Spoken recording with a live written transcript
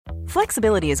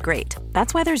Flexibility is great.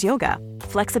 That's why there's yoga.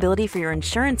 Flexibility for your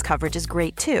insurance coverage is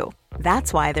great too.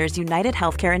 That's why there's United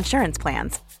Healthcare Insurance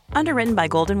Plans. Underwritten by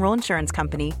Golden Rule Insurance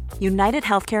Company, United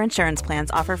Healthcare Insurance Plans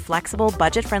offer flexible,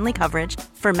 budget-friendly coverage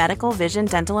for medical, vision,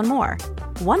 dental, and more.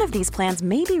 One of these plans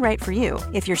may be right for you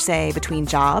if you're, say, between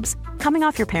jobs, coming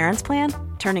off your parents' plan,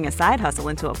 turning a side hustle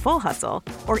into a full hustle,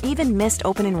 or even missed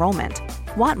open enrollment.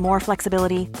 Want more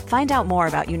flexibility? Find out more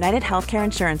about United Healthcare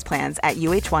Insurance Plans at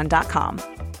uh1.com.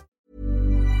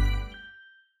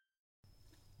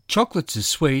 Chocolates are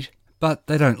sweet, but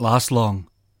they don't last long.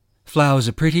 Flowers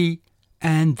are pretty,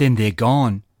 and then they're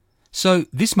gone. So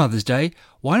this Mother's Day,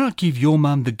 why not give your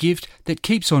mum the gift that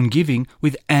keeps on giving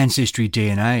with Ancestry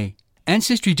DNA?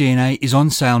 Ancestry DNA is on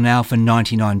sale now for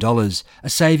 $99, a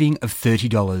saving of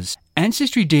 $30.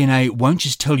 Ancestry DNA won't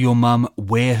just tell your mum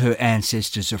where her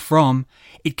ancestors are from,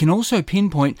 it can also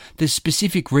pinpoint the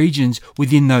specific regions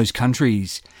within those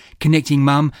countries, connecting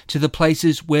mum to the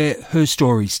places where her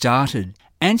story started.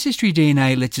 Ancestry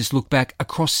DNA lets us look back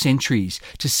across centuries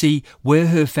to see where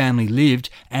her family lived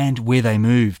and where they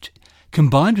moved.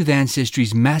 Combined with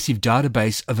Ancestry's massive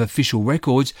database of official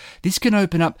records, this can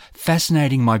open up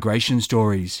fascinating migration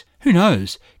stories. Who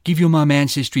knows? Give your mum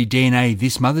Ancestry DNA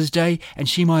this Mother's Day and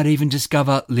she might even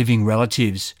discover living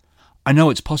relatives. I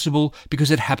know it's possible because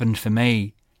it happened for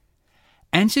me.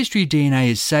 Ancestry DNA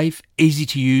is safe, easy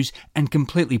to use and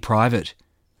completely private.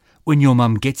 When your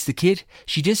mum gets the kit,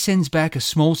 she just sends back a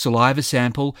small saliva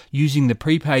sample using the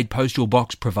prepaid postal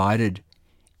box provided.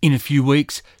 In a few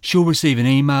weeks, she'll receive an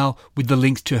email with the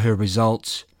links to her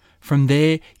results. From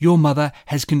there, your mother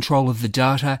has control of the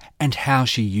data and how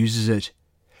she uses it.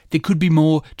 There could be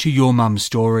more to your mum's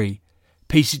story.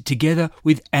 Piece it together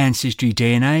with Ancestry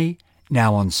DNA,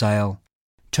 now on sale.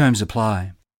 Terms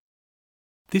apply.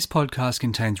 This podcast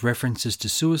contains references to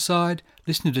suicide.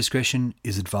 Listener discretion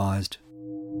is advised.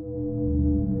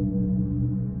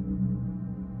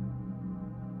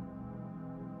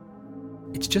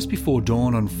 It's just before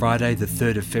dawn on Friday the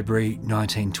 3rd of February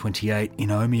 1928 in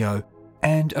Omeo,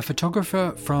 and a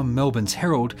photographer from Melbourne's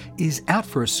Herald is out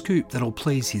for a scoop that'll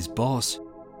please his boss.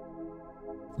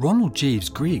 Ronald Jeeves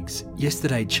Griggs,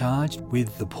 yesterday charged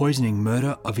with the poisoning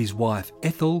murder of his wife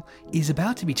Ethel, is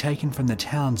about to be taken from the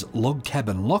town's log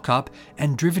cabin lockup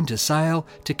and driven to Sale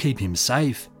to keep him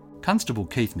safe. Constable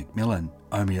Keith McMillan,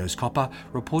 Omeo's copper,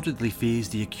 reportedly fears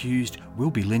the accused will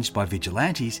be lynched by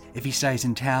vigilantes if he stays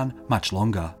in town much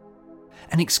longer.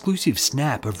 An exclusive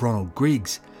snap of Ronald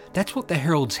Griggs. That's what the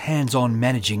Herald's hands-on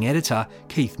managing editor,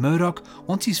 Keith Murdoch,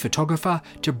 wants his photographer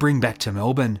to bring back to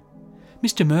Melbourne.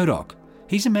 Mr. Murdoch,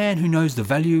 he's a man who knows the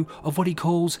value of what he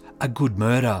calls a good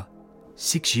murder.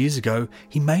 6 years ago,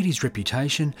 he made his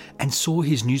reputation and saw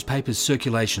his newspaper's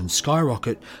circulation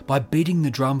skyrocket by beating the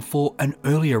drum for an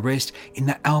early arrest in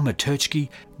the Alma Turchke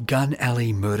gun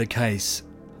alley murder case.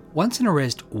 Once an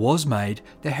arrest was made,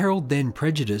 the Herald then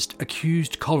prejudiced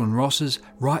accused Colin Ross's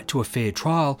right to a fair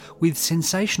trial with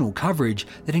sensational coverage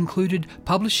that included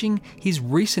publishing his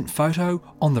recent photo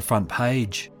on the front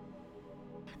page.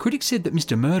 Critics said that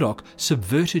Mr. Murdoch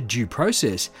subverted due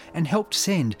process and helped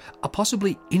send a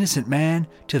possibly innocent man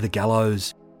to the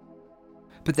gallows.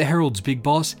 But the Herald's big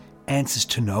boss answers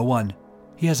to no one.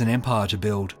 He has an empire to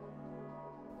build.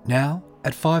 Now,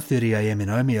 at 5:30 a.m. in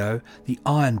Omeo, the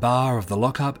iron bar of the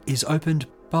lockup is opened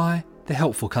by the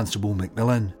helpful Constable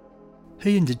McMillan.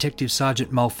 He and Detective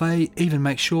Sergeant Mulfay even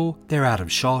make sure they're out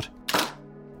of shot.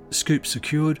 Scoop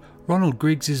secured, Ronald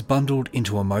Griggs is bundled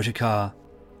into a motorcar.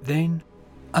 Then,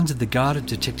 under the guard of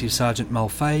Detective Sergeant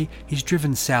Mulfay, he's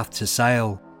driven south to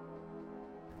Sale.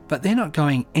 But they're not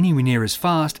going anywhere near as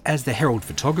fast as the Herald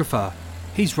photographer.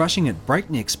 He's rushing at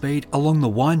breakneck speed along the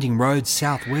winding road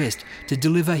southwest to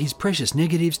deliver his precious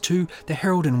negatives to the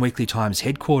Herald and Weekly Times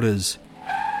headquarters.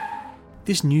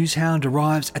 This newshound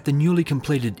arrives at the newly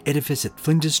completed edifice at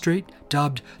Flinders Street,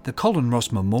 dubbed the Colin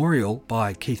Ross Memorial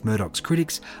by Keith Murdoch's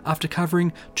critics, after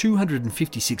covering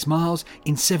 256 miles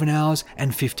in 7 hours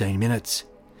and 15 minutes.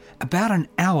 About an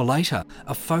hour later,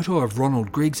 a photo of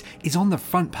Ronald Griggs is on the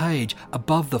front page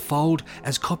above the fold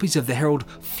as copies of the Herald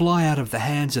fly out of the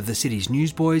hands of the city's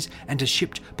newsboys and are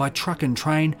shipped by truck and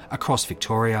train across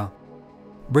Victoria.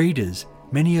 Readers,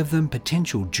 many of them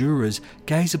potential jurors,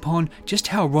 gaze upon just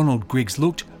how Ronald Griggs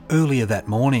looked earlier that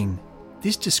morning.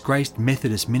 This disgraced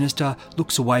Methodist minister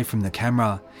looks away from the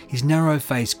camera, his narrow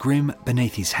face grim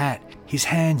beneath his hat, his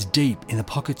hands deep in the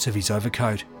pockets of his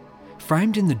overcoat.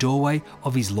 Framed in the doorway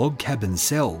of his log cabin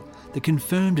cell, the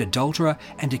confirmed adulterer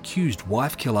and accused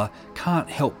wife killer can't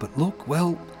help but look,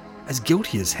 well, as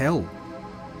guilty as hell.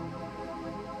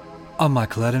 I'm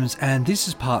Michael Adams, and this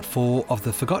is part 4 of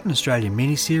the Forgotten Australian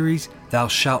miniseries, Thou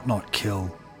Shalt Not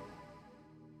Kill.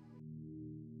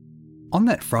 On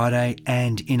that Friday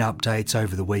and in updates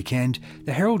over the weekend,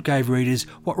 the Herald gave readers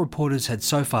what reporters had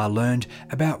so far learned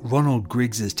about Ronald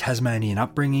Griggs' Tasmanian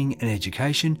upbringing and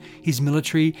education, his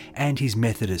military and his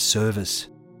Methodist service.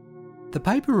 The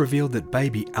paper revealed that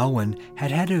baby Alwyn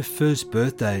had had her first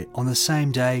birthday on the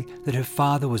same day that her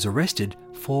father was arrested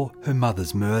for her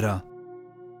mother's murder.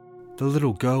 The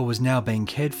little girl was now being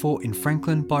cared for in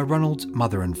Franklin by Ronald's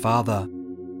mother and father.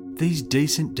 These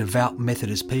decent, devout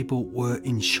Methodist people were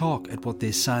in shock at what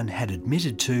their son had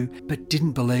admitted to, but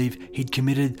didn't believe he'd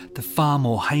committed the far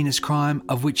more heinous crime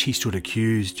of which he stood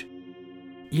accused.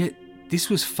 Yet, this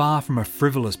was far from a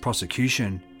frivolous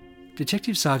prosecution.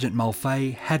 Detective Sergeant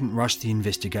Mulfay hadn't rushed the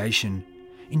investigation.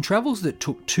 In travels that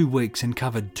took 2 weeks and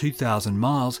covered 2,000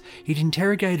 miles, he'd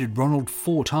interrogated Ronald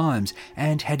 4 times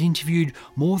and had interviewed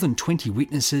more than 20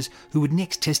 witnesses who would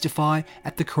next testify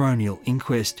at the coronial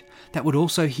inquest that would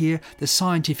also hear the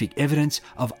scientific evidence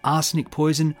of arsenic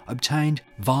poison obtained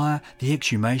via the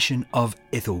exhumation of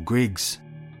Ethel Griggs.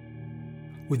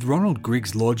 With Ronald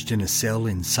Griggs lodged in a cell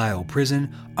in Sale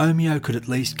Prison, Omeo could at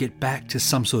least get back to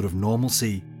some sort of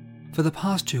normalcy. For the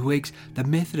past 2 weeks, the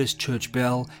Methodist church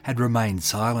bell had remained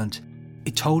silent.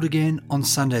 It tolled again on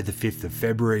Sunday the 5th of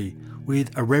February,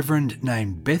 with a reverend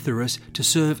named Betherus to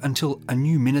serve until a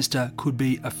new minister could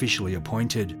be officially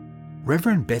appointed.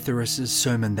 Reverend Betherus's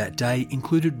sermon that day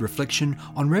included reflection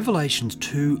on Revelations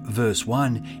 2 verse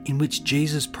 1, in which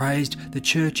Jesus praised the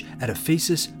church at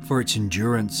Ephesus for its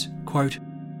endurance. Quote,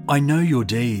 "I know your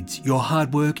deeds, your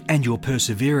hard work and your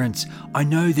perseverance. I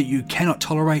know that you cannot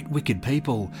tolerate wicked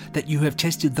people, that you have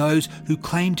tested those who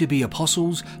claim to be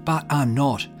apostles but are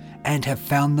not, and have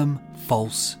found them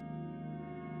false."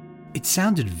 It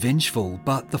sounded vengeful,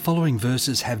 but the following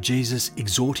verses have Jesus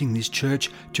exhorting this church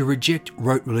to reject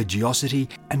rote religiosity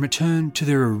and return to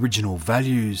their original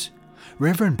values.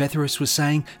 Reverend Betherus was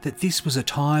saying that this was a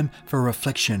time for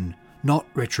reflection, not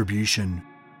retribution.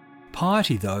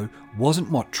 Piety, though,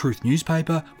 wasn't what Truth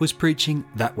newspaper was preaching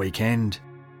that weekend.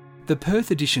 The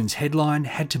Perth edition's headline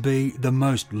had to be the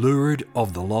most lurid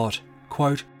of the lot.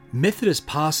 Quote, "Methodist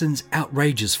parson's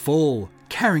outrageous fall,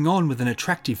 carrying on with an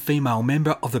attractive female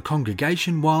member of the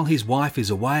congregation while his wife is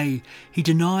away. He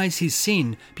denies his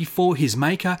sin before his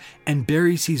maker and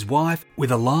buries his wife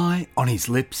with a lie on his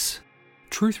lips."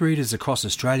 Truth readers across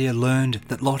Australia learned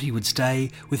that Lottie would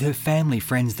stay with her family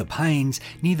friends the Paynes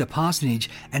near the parsonage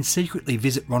and secretly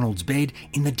visit Ronald's bed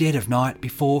in the dead of night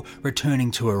before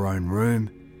returning to her own room.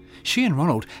 She and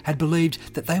Ronald had believed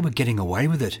that they were getting away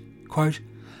with it. Quote,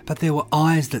 "But there were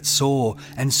eyes that saw,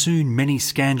 and soon many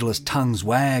scandalous tongues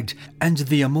wagged, and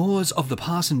the amours of the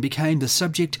parson became the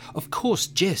subject of coarse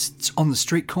jests on the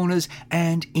street corners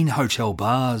and in hotel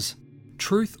bars."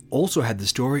 Truth also had the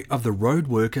story of the road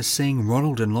worker seeing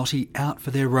Ronald and Lottie out for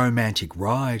their romantic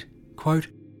ride. Quote,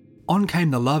 "On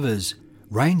came the lovers,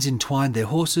 reins entwined their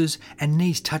horses, and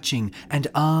knees touching, and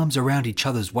arms around each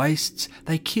other's waists,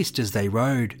 they kissed as they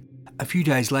rode. A few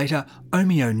days later,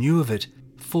 Omeo knew of it,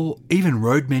 for even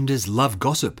road menders love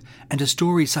gossip, and a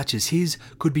story such as his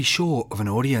could be sure of an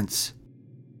audience."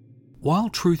 While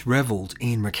Truth revelled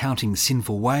in recounting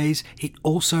sinful ways, it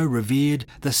also revered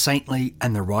the saintly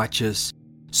and the righteous.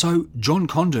 So John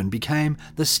Condon became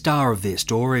the star of their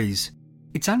stories.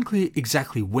 It's unclear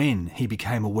exactly when he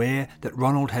became aware that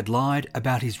Ronald had lied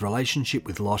about his relationship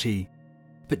with Lottie.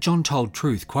 But John told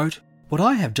Truth, quote, "What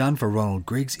I have done for Ronald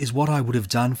Griggs is what I would have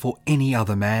done for any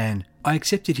other man. I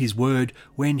accepted his word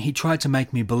when he tried to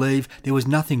make me believe there was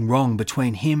nothing wrong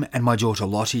between him and my daughter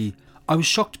Lottie. I was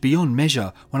shocked beyond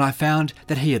measure when I found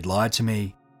that he had lied to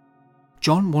me."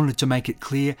 John wanted to make it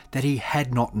clear that he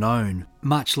had not known,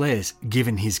 much less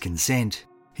given his consent.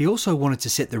 He also wanted to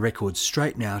set the record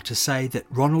straight now to say that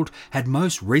Ronald had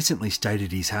most recently stayed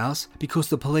at his house because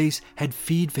the police had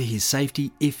feared for his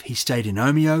safety if he stayed in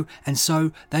Omeo, and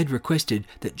so they'd requested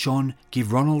that John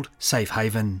give Ronald safe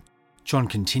haven. John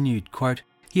continued, quote,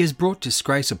 "He has brought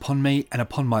disgrace upon me and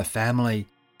upon my family.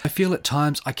 I feel at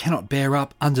times I cannot bear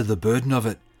up under the burden of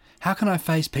it. How can I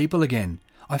face people again?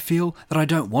 I feel that I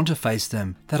don't want to face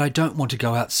them, that I don't want to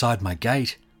go outside my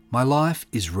gate. My life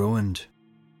is ruined."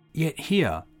 Yet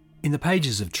here, in the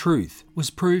pages of Truth, was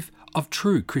proof of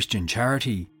true Christian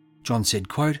charity. John said,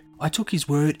 quote, "I took his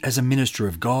word as a minister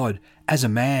of God, as a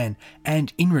man,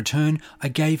 and in return I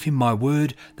gave him my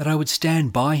word that I would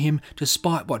stand by him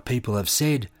despite what people have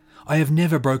said. I have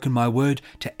never broken my word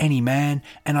to any man,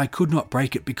 and I could not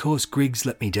break it because Griggs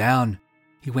let me down."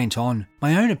 He went on,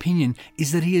 "My own opinion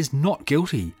is that he is not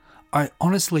guilty. I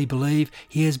honestly believe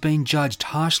he has been judged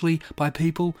harshly by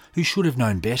people who should have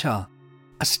known better.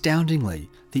 Astoundingly,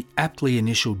 the aptly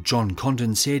initialed John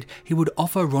Condon said he would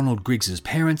offer Ronald Griggs's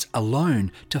parents a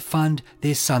loan to fund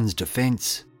their son's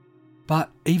defence. But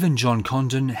even John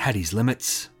Condon had his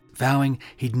limits, vowing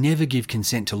he'd never give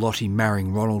consent to Lottie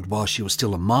marrying Ronald while she was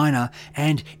still a minor,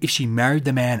 and if she married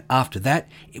the man after that,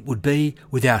 it would be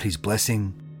without his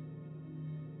blessing.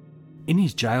 In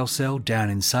his jail cell down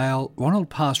in Sale, Ronald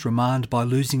passed remand by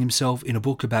losing himself in a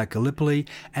book about Gallipoli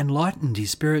and lightened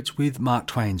his spirits with Mark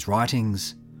Twain's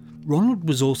writings. Ronald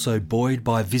was also buoyed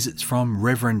by visits from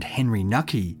Reverend Henry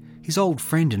Nucky, his old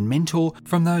friend and mentor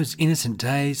from those innocent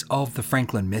days of the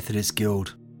Franklin Methodist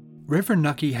Guild. Reverend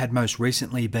Nucky had most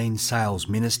recently been Sale's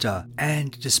minister,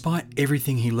 and despite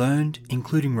everything he learned,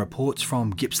 including reports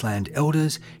from Gippsland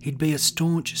elders, he'd be a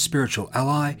staunch spiritual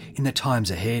ally in the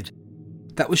times ahead.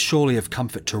 That was surely of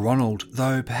comfort to Ronald,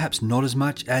 though perhaps not as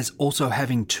much as also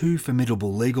having two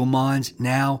formidable legal minds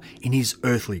now in his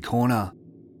earthly corner.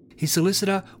 His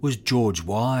solicitor was George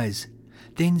Wise.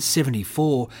 Then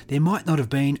 74, there might not have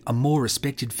been a more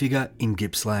respected figure in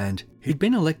Gippsland. He'd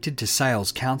been elected to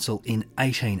Sales Council in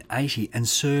 1880 and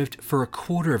served for a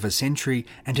quarter of a century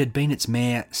and had been its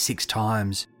mayor 6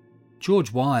 times.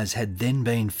 George Wise had then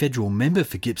been federal member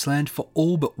for Gippsland for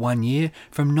all but 1 year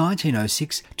from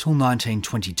 1906 till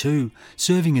 1922,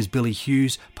 serving as Billy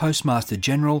Hughes' Postmaster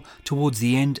General towards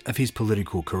the end of his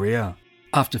political career.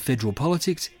 After federal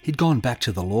politics, he'd gone back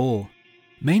to the law.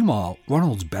 Meanwhile,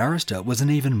 Ronald's barrister was an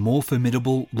even more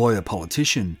formidable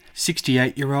lawyer-politician,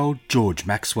 68-year-old George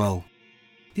Maxwell.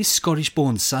 This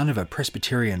Scottish-born son of a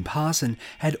Presbyterian parson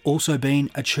had also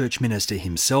been a church minister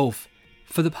himself.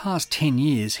 For the past 10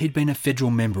 years, he'd been a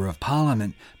federal member of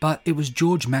Parliament, but it was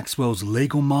George Maxwell's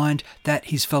legal mind that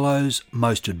his fellows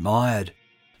most admired.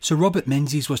 Sir Robert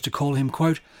Menzies was to call him,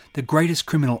 quote, the greatest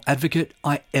criminal advocate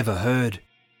I ever heard.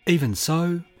 Even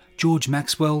so, George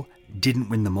Maxwell didn't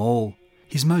win them all.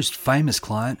 His most famous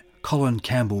client, Colin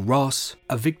Campbell Ross,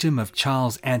 a victim of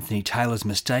Charles Anthony Taylor's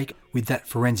mistake with that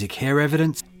forensic hair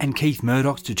evidence and Keith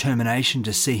Murdoch's determination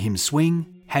to see him swing,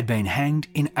 had been hanged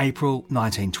in April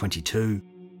 1922.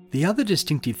 The other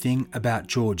distinctive thing about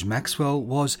George Maxwell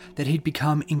was that he'd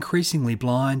become increasingly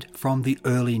blind from the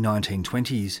early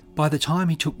 1920s. By the time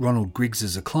he took Ronald Griggs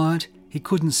as a client, he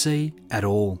couldn't see at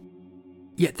all.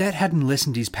 Yet that hadn't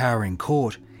lessened his power in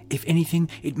court. If anything,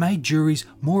 it made juries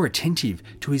more attentive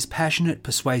to his passionate,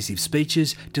 persuasive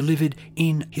speeches delivered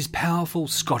in his powerful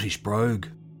Scottish brogue.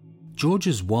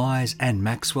 Georges Wise and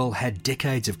Maxwell had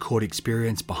decades of court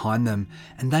experience behind them,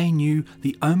 and they knew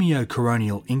the Omeo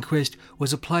Coronial Inquest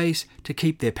was a place to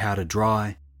keep their powder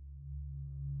dry.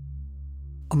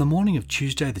 On the morning of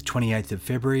Tuesday the 28th of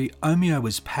February, Omeo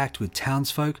was packed with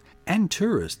townsfolk and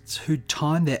tourists who'd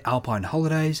timed their alpine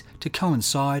holidays to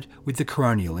coincide with the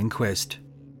Coronial Inquest.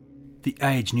 The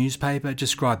Age newspaper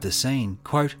described the scene,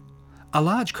 quote, a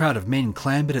large crowd of men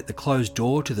clambered at the closed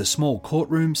door to the small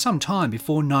courtroom some time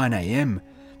before 9 a.m.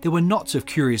 There were knots of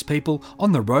curious people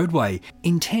on the roadway,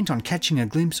 intent on catching a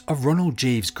glimpse of Ronald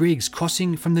Jeeves Griggs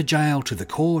crossing from the jail to the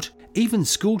court. Even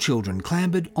schoolchildren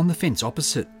clambered on the fence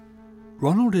opposite.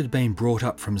 Ronald had been brought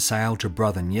up from Sale to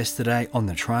Brothen yesterday on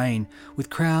the train, with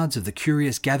crowds of the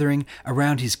curious gathering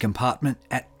around his compartment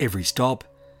at every stop.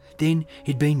 Then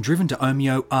he'd been driven to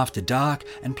Omeo after dark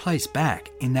and placed back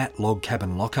in that log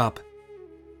cabin lockup.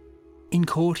 In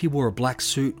court, he wore a black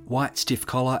suit, white stiff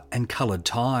collar and coloured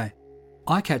tie.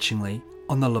 Eye-catchingly,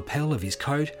 on the lapel of his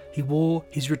coat, he wore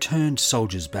his returned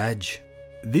soldier's badge.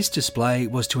 This display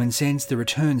was to incense the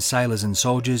Returned Sailors and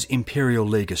Soldiers Imperial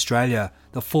League Australia,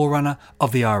 the forerunner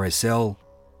of the RSL.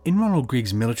 In Ronald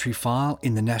Griggs' military file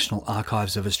in the National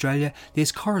Archives of Australia,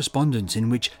 there's correspondence in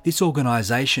which this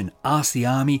organisation asked the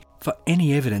Army for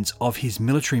any evidence of his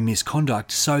military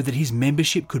misconduct so that his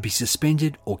membership could be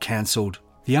suspended or cancelled.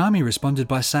 The Army responded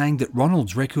by saying that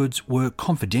Ronald's records were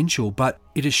confidential, but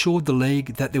it assured the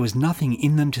League that there was nothing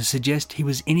in them to suggest he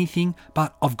was anything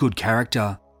but of good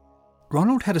character.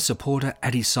 Ronald had a supporter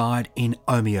at his side in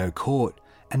Omeo Court,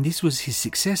 and this was his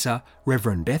successor,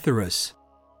 Reverend Betharus.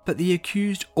 But the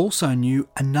accused also knew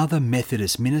another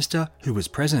Methodist minister who was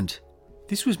present.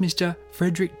 This was Mr.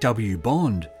 Frederick W.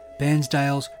 Bond,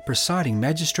 Bairnsdale's presiding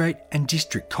magistrate and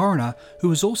district coroner, who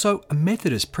was also a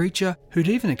Methodist preacher who'd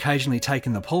even occasionally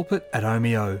taken the pulpit at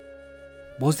Omeo.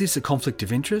 Was this a conflict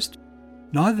of interest?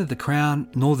 Neither the Crown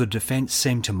nor the defence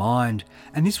seemed to mind,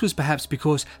 and this was perhaps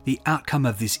because the outcome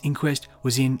of this inquest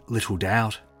was in little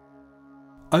doubt.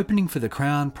 Opening for the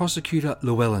Crown, prosecutor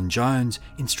Llewellyn Jones,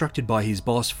 instructed by his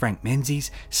boss Frank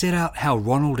Menzies, set out how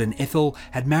Ronald and Ethel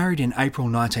had married in April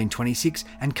 1926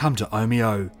 and come to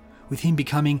Omeo, with him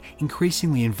becoming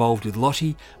increasingly involved with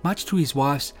Lottie, much to his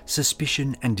wife's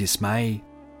suspicion and dismay.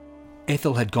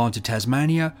 Ethel had gone to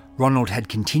Tasmania, Ronald had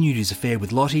continued his affair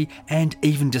with Lottie and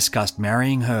even discussed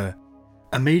marrying her.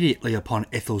 Immediately upon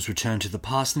Ethel's return to the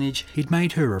parsonage, he'd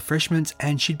made her refreshments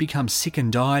and she'd become sick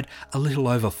and died a little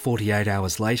over 48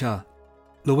 hours later.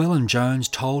 Llewellyn Jones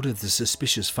told of the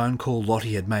suspicious phone call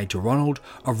Lottie had made to Ronald,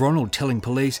 of Ronald telling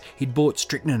police he'd bought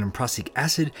strychnine and prussic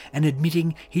acid and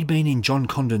admitting he'd been in John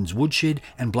Condon's woodshed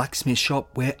and blacksmith shop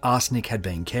where arsenic had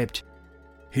been kept.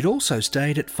 He'd also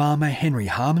stayed at farmer Henry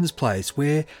Harmon's place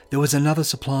where there was another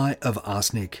supply of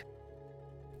arsenic.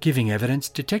 Giving evidence,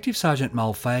 Detective Sergeant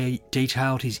Mulfay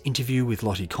detailed his interview with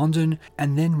Lottie Condon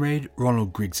and then read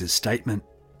Ronald Griggs' statement.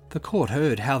 The court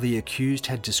heard how the accused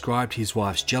had described his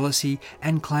wife's jealousy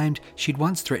and claimed she'd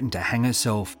once threatened to hang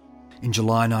herself. In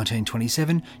July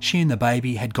 1927, she and the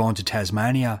baby had gone to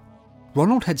Tasmania.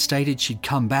 Ronald had stated she'd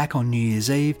come back on New Year's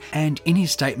Eve and in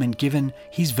his statement given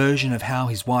his version of how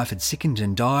his wife had sickened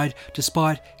and died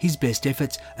despite his best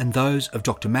efforts and those of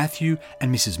Dr. Matthew and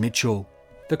Mrs. Mitchell.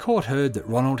 The court heard that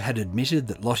Ronald had admitted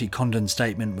that Lottie Condon's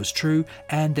statement was true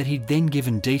and that he'd then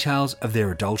given details of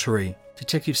their adultery.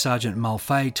 Detective Sergeant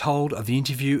Mulfay told of the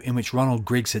interview in which Ronald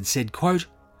Griggs had said, quote,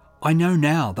 "I know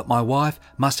now that my wife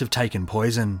must have taken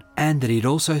poison," and that he'd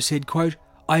also said, quote,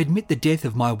 "I admit the death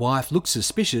of my wife looks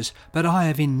suspicious, but I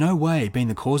have in no way been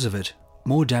the cause of it."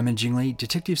 More damagingly,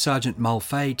 Detective Sergeant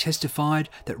Mulfay testified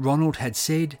that Ronald had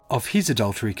said of his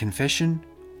adultery confession,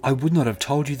 "I would not have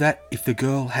told you that if the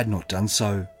girl had not done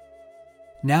so."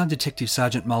 Now Detective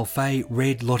Sergeant Mulfay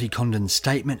read Lottie Condon's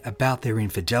statement about their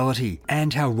infidelity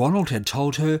and how Ronald had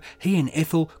told her he and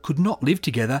Ethel could not live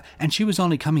together and she was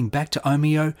only coming back to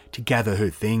Omeo to gather her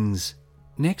things.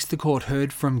 Next, the court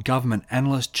heard from government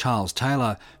analyst Charles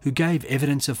Taylor, who gave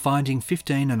evidence of finding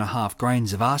 15.5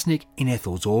 grains of arsenic in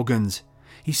Ethel's organs.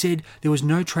 He said there was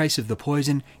no trace of the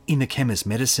poison in the chemist's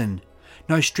medicine.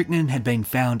 No strychnine had been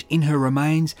found in her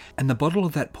remains, and the bottle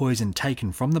of that poison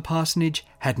taken from the parsonage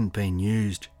hadn't been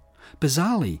used.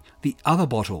 Bizarrely, the other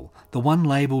bottle, the one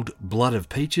labelled Blood of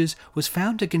Peaches, was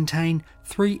found to contain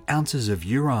 3 ounces of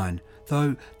urine,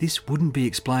 though this wouldn't be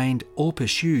explained or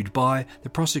pursued by the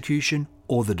prosecution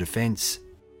or the defence.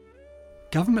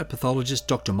 Government pathologist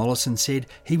Dr. Mollison said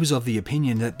he was of the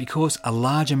opinion that because a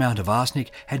large amount of arsenic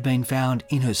had been found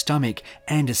in her stomach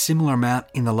and a similar amount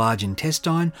in the large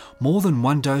intestine, more than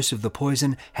 1 dose of the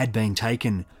poison had been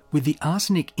taken, with the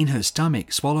arsenic in her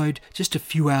stomach swallowed just a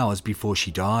few hours before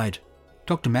she died.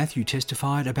 Dr. Matthew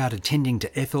testified about attending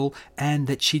to Ethel and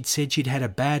that she'd said she'd had a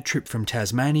bad trip from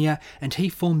Tasmania, and he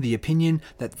formed the opinion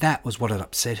that that was what had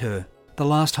upset her. The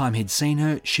last time he'd seen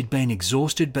her, she'd been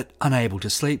exhausted but unable to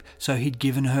sleep, so he'd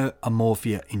given her a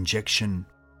morphia injection.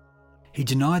 He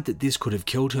denied that this could have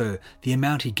killed her, the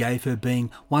amount he gave her being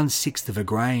 1/6 of a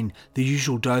grain, the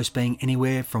usual dose being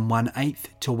anywhere from 1/8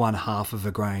 to 1/2 of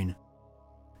a grain.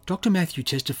 Dr. Matthew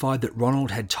testified that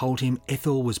Ronald had told him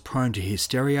Ethel was prone to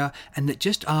hysteria and that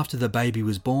just after the baby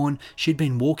was born, she'd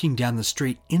been walking down the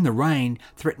street in the rain,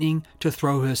 threatening to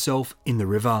throw herself in the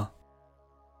river.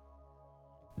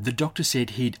 The doctor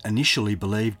said he'd initially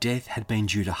believed death had been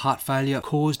due to heart failure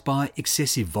caused by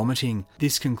excessive vomiting.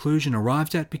 This conclusion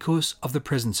arrived at because of the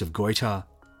presence of goiter.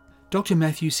 Dr.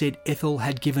 Matthew said Ethel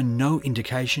had given no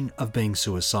indication of being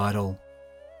suicidal.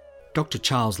 Dr.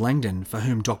 Charles Langdon, for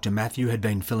whom Dr. Matthew had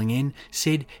been filling in,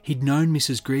 said he'd known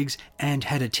Mrs. Griggs and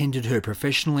had attended her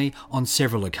professionally on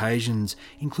several occasions,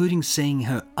 including seeing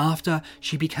her after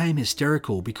she became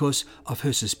hysterical because of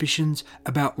her suspicions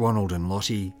about Ronald and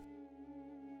Lottie.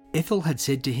 Ethel had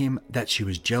said to him that she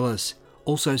was jealous,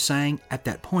 also saying at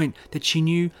that point that she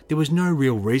knew there was no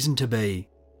real reason to be.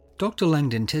 Dr.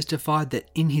 Langdon testified that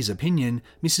in his opinion,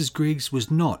 Mrs. Griggs was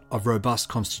not of robust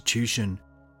constitution.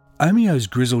 Omeo's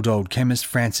grizzled old chemist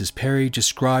Francis Perry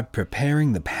described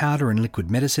preparing the powder and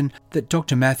liquid medicine that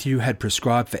Dr. Matthew had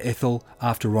prescribed for Ethel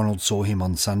after Ronald saw him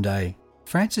on Sunday.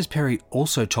 Francis Perry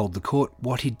also told the court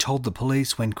what he'd told the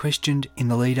police when questioned in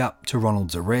the lead up to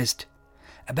Ronald's arrest.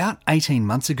 About 18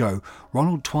 months ago,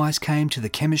 Ronald twice came to the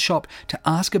chemist shop to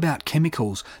ask about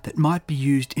chemicals that might be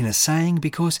used in assaying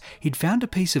because he'd found a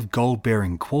piece of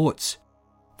gold-bearing quartz.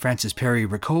 Francis Perry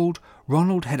recalled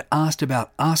Ronald had asked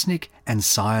about arsenic and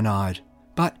cyanide,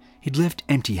 but he'd left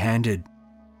empty-handed.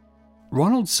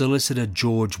 Ronald's solicitor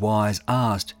George Wise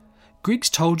asked, "Griggs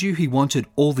told you he wanted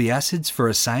all the acids for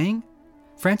assaying?"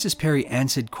 Francis Perry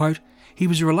answered, quote, "He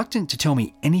was reluctant to tell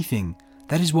me anything.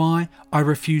 That is why I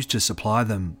refused to supply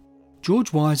them."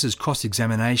 George Wise's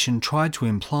cross-examination tried to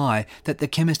imply that the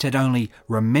chemist had only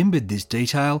remembered this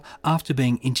detail after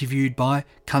being interviewed by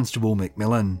Constable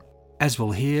McMillan. As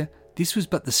we'll hear, this was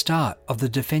but the start of the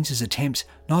defence's attempts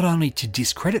not only to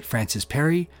discredit Francis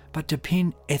Perry, but to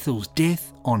pin Ethel's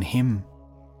death on him.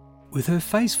 With her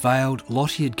face veiled,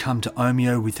 Lottie had come to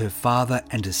Omeo with her father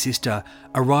and a sister,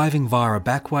 arriving via a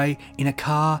back way in a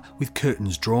car with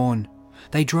curtains drawn.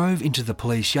 They drove into the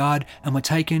police yard and were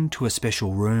taken to a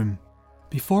special room.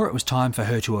 Before it was time for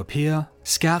her to appear,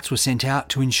 scouts were sent out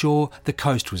to ensure the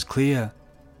coast was clear.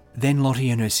 Then Lottie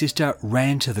and her sister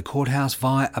ran to the courthouse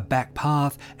via a back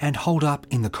path and holed up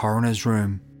in the coroner's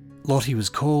room. Lottie was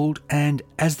called and,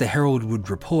 as the Herald would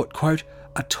report, quote,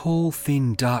 a tall,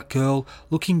 thin, dark girl,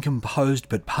 looking composed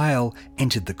but pale,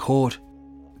 entered the court.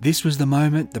 This was the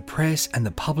moment the press and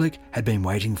the public had been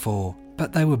waiting for,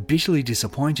 but they were bitterly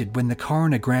disappointed when the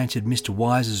coroner granted Mr.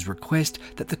 Wise's request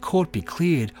that the court be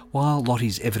cleared while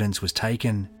Lottie's evidence was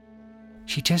taken.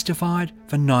 She testified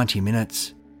for 90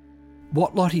 minutes.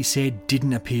 What Lottie said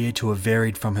didn't appear to have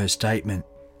varied from her statement.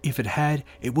 If it had,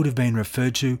 it would have been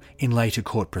referred to in later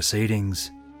court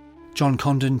proceedings. John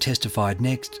Condon testified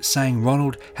next, saying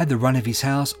Ronald had the run of his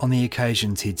house on the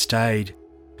occasions he'd stayed.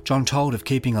 John told of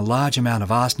keeping a large amount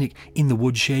of arsenic in the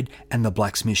woodshed and the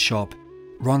blacksmith shop.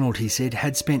 Ronald, he said,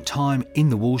 had spent time in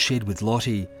the woolshed with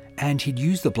Lottie, and he'd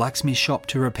used the blacksmith shop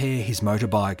to repair his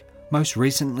motorbike, most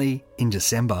recently in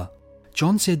December.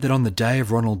 John said that on the day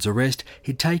of Ronald's arrest,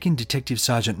 he'd taken Detective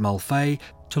Sergeant Mulfay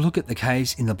to look at the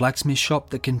case in the blacksmith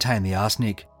shop that contained the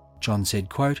arsenic. John said,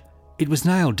 quote, it was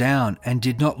nailed down and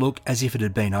did not look as if it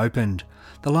had been opened.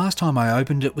 The last time I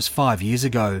opened it was 5 years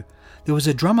ago. There was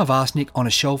a drum of arsenic on a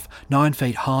shelf 9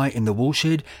 feet high in the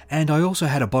woolshed, and I also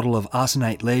had a bottle of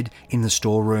arsenate lead in the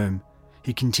storeroom.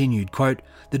 He continued, quote,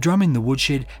 the drum in the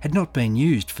woodshed had not been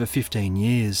used for 15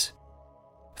 years.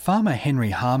 Farmer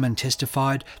Henry Harmon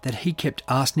testified that he kept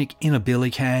arsenic in a billy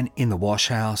can in the wash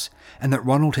house, and that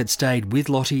Ronald had stayed with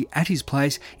Lottie at his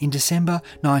place in December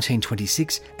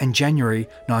 1926 and January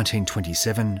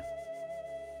 1927.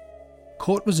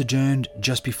 Court was adjourned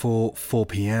just before 4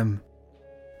 p.m.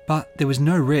 But there was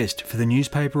no rest for the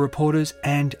newspaper reporters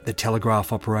and the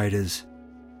telegraph operators.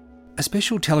 A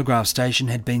special telegraph station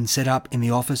had been set up in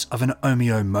the office of an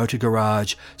Omeo motor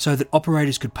garage so that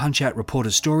operators could punch out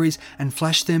reporters' stories and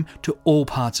flash them to all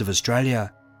parts of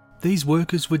Australia. These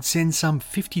workers would send some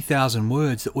 50,000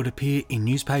 words that would appear in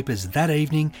newspapers that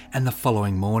evening and the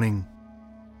following morning.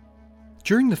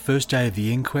 During the first day of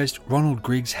the inquest, Ronald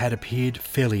Griggs had appeared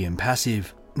fairly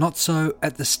impassive. Not so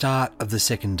at the start of the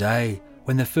second day,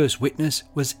 when the first witness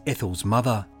was Ethel's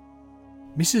mother.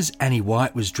 Mrs. Annie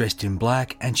White was dressed in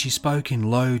black and she spoke in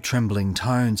low, trembling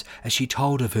tones as she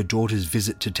told of her daughter's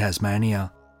visit to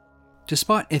Tasmania.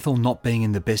 Despite Ethel not being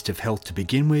in the best of health to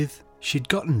begin with, she'd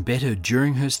gotten better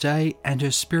during her stay and her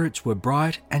spirits were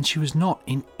bright and she was not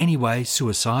in any way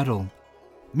suicidal.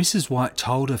 Mrs. White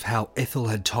told of how Ethel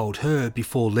had told her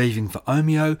before leaving for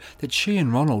Omeo that she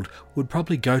and Ronald would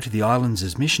probably go to the islands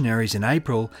as missionaries in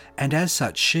April, and as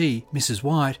such she, Mrs.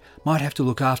 White, might have to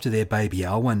look after their baby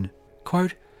Alwyn.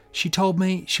 Quote, she told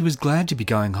me she was glad to be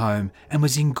going home and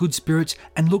was in good spirits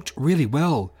and looked really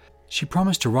well. She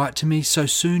promised to write to me so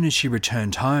soon as she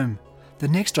returned home. The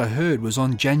next I heard was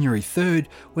on January 3rd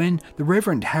when the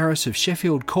Reverend Harris of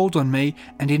Sheffield called on me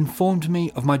and informed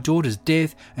me of my daughter's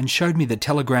death and showed me the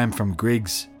telegram from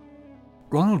Griggs.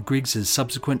 Ronald Griggs's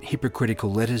subsequent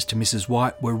hypocritical letters to Mrs.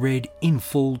 White were read in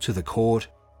full to the court.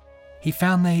 He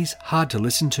found these hard to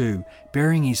listen to,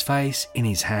 burying his face in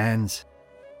his hands.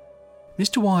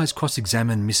 Mr. Wise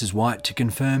cross-examined Mrs. White to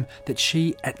confirm that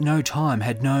she at no time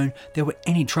had known there were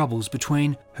any troubles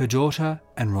between her daughter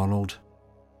and Ronald.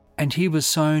 And here was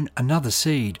sown another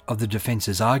seed of the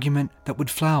defence's argument that would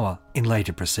flower in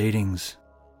later proceedings.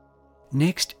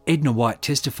 Next, Edna White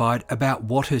testified about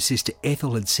what her sister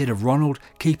Ethel had said of Ronald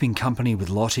keeping company with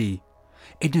Lottie.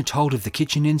 Edna told of the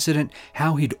kitchen incident,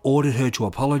 how he'd ordered her to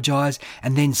apologise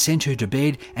and then sent her to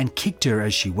bed and kicked her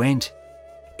as she went.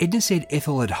 Edna said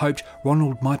Ethel had hoped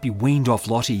Ronald might be weaned off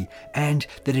Lottie and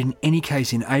that in any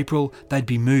case in April they'd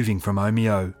be moving from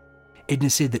Omeo. Edna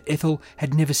said that Ethel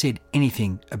had never said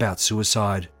anything about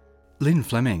suicide. Lynn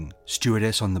Fleming,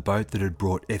 stewardess on the boat that had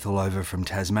brought Ethel over from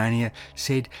Tasmania,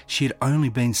 said she had only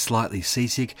been slightly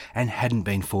seasick and hadn't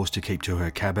been forced to keep to her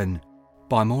cabin.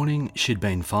 By morning, she'd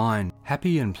been fine,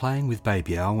 happy and playing with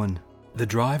baby Alwyn. The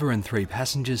driver and 3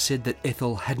 passengers said that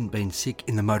Ethel hadn't been sick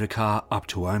in the motorcar up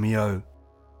to Omeo.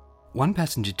 One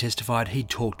passenger testified he'd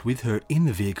talked with her in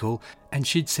the vehicle and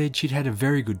she'd said she'd had a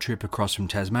very good trip across from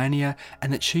Tasmania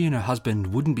and that she and her husband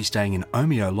wouldn't be staying in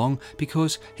Omeo long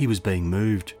because he was being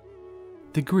moved.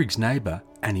 The Griggs neighbour,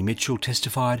 Annie Mitchell,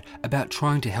 testified about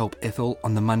trying to help Ethel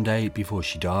on the Monday before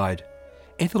she died.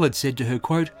 Ethel had said to her,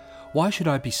 quote, "Why should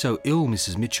I be so ill,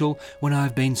 Mrs. Mitchell, when I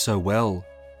have been so well?"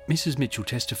 Mrs. Mitchell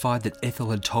testified that Ethel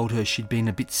had told her she'd been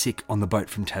a bit sick on the boat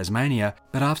from Tasmania,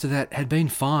 but after that had been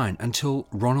fine until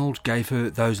Ronald gave her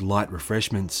those light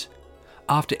refreshments.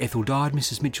 After Ethel died,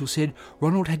 Mrs. Mitchell said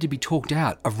Ronald had to be talked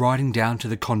out of riding down to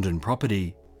the Condon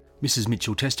property. Mrs.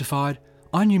 Mitchell testified,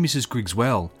 "I knew Mrs. Griggs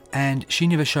well, and she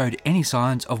never showed any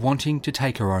signs of wanting to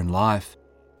take her own life."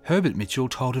 Herbert Mitchell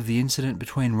told of the incident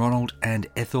between Ronald and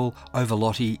Ethel over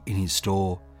Lottie in his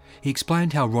store. He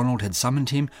explained how Ronald had summoned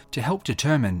him to help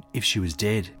determine if she was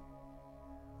dead.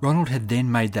 Ronald had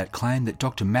then made that claim that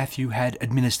Dr. Matthew had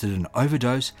administered an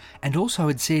overdose and also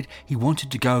had said he wanted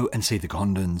to go and see the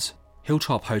Condons.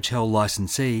 Hilltop Hotel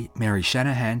licensee Mary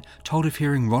Shanahan told of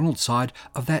hearing Ronald's side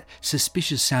of that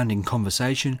suspicious-sounding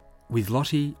conversation with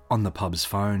Lottie on the pub's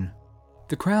phone.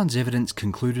 The Crown's evidence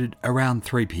concluded around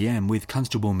 3 p.m. with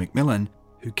Constable McMillan,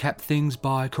 who capped things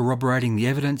by corroborating the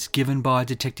evidence given by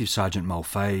Detective Sergeant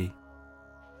Mulfay.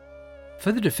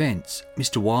 For the defence,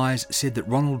 Mr. Wise said that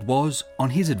Ronald was, on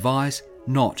his advice,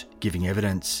 not giving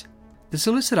evidence. The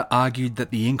solicitor argued that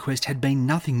the inquest had been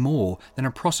nothing more than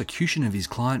a prosecution of his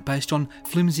client based on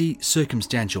flimsy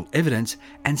circumstantial evidence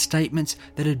and statements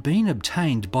that had been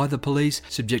obtained by the police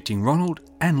subjecting Ronald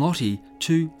and Lottie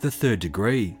to the third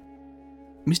degree.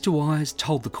 Mr. Wise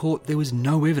told the court there was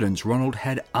no evidence Ronald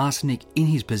had arsenic in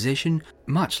his possession,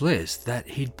 much less that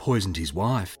he'd poisoned his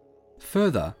wife.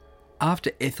 Further, after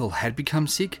Ethel had become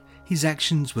sick, his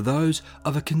actions were those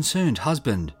of a concerned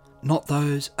husband, not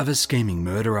those of a scheming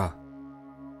murderer.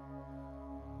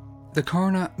 The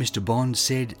coroner, Mr. Bond,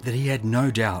 said that he had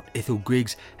no doubt Ethel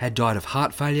Griggs had died of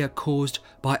heart failure caused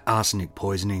by arsenic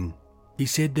poisoning. He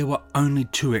said there were only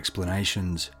two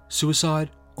explanations,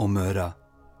 suicide or murder.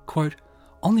 Quote,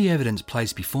 "On the evidence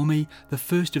placed before me, the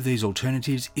first of these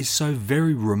alternatives is so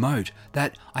very remote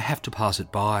that I have to pass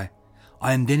it by.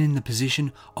 I am then in the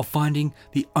position of finding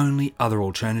the only other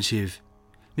alternative.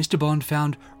 Mr. Bond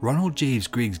found Ronald Jeeves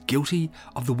Griggs guilty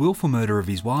of the willful murder of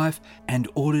his wife and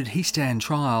ordered he stand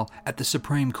trial at the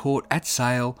Supreme Court at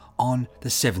Sale on the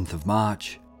 7th of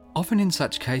March. Often in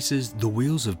such cases, the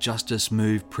wheels of justice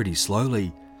move pretty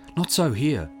slowly. Not so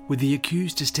here, with the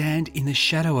accused to stand in the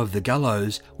shadow of the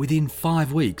gallows within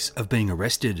 5 weeks of being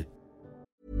arrested."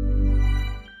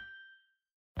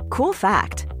 Cool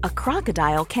fact, a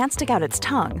crocodile can't stick out its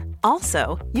tongue.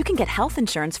 Also, you can get health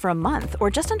insurance for a month or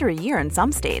just under a year in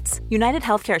some states. United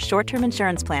Healthcare short-term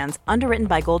insurance plans, underwritten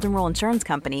by Golden Rule Insurance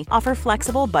Company, offer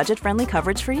flexible, budget-friendly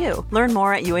coverage for you. Learn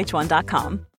more at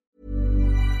uh1.com.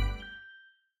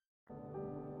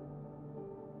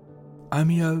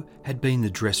 Omeo had been the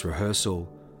dress rehearsal.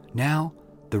 Now,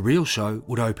 the real show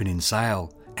would open in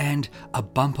Sale, and a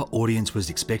bumper audience was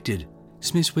expected.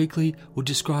 Smith's Weekly would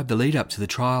describe the lead-up to the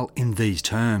trial in these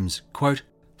terms, quote,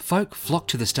 "Folk flocked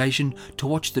to the station to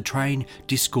watch the train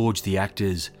disgorge the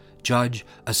actors. Judge,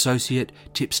 associate,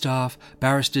 tipstaff,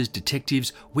 barristers,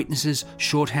 detectives, witnesses,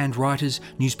 shorthand writers,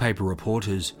 newspaper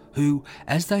reporters, who,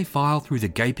 as they file through the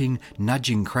gaping,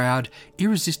 nudging crowd,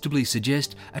 irresistibly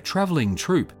suggest a travelling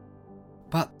troupe.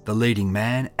 But the leading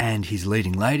man and his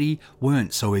leading lady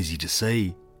weren't so easy to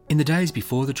see. In the days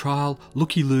before the trial,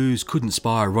 looky-loos couldn't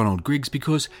spy Ronald Griggs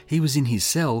because he was in his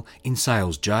cell in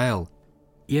Sales Jail.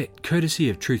 Yet, courtesy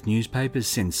of Truth Newspaper's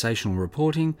sensational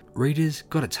reporting, readers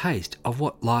got a taste of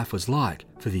what life was like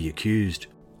for the accused.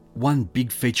 One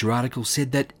big feature article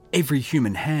said that every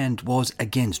human hand was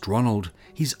against Ronald,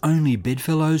 his only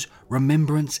bedfellow's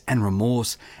remembrance and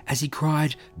remorse, as he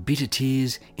cried bitter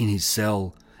tears in his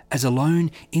cell, as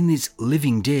alone in this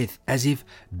living death as if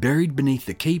buried beneath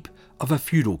the keep of a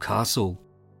feudal castle.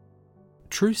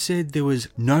 Truth said there was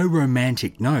no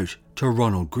romantic note to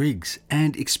Ronald Griggs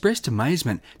and expressed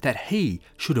amazement that he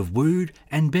should have wooed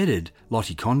and bedded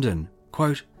Lottie Condon.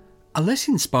 Quote, "A less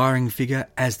inspiring figure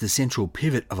as the central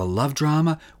pivot of a love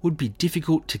drama would be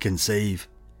difficult to conceive.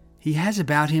 He has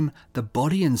about him the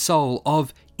body and soul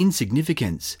of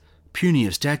insignificance, puny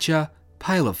of stature,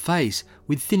 pale of face,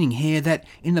 with thinning hair that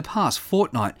in the past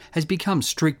fortnight has become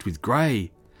streaked with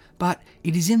grey. But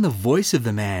it is in the voice of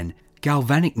the man,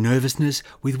 galvanic nervousness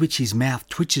with which his mouth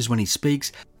twitches when he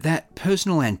speaks, that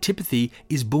personal antipathy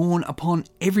is borne upon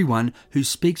everyone who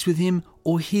speaks with him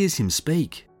or hears him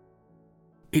speak."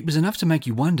 It was enough to make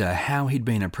you wonder how he'd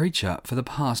been a preacher for the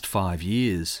past 5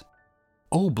 years.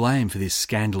 All blame for this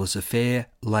scandalous affair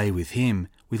lay with him,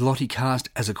 with Lottie cast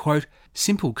as a, quote,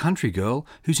 "simple country girl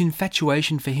whose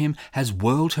infatuation for him has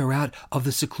whirled her out of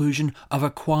the seclusion of a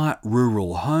quiet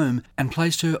rural home and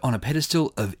placed her on a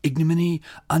pedestal of ignominy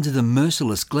under the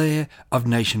merciless glare of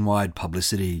nationwide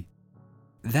publicity."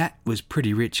 That was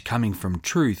pretty rich coming from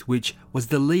Truth, which was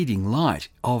the leading light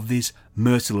of this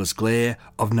merciless glare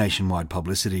of nationwide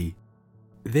publicity.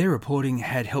 Their reporting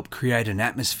had helped create an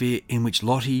atmosphere in which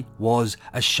Lottie was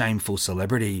a shameful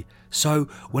celebrity. So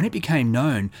when it became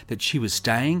known that she was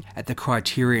staying at the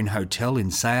Criterion Hotel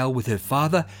in Sale with her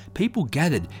father, people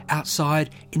gathered outside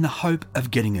in the hope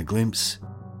of getting a glimpse.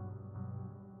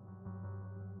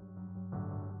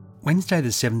 Wednesday the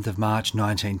 7th of March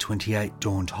 1928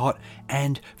 dawned hot,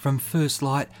 and from first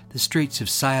light the streets of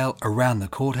Sale around the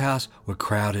courthouse were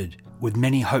crowded, with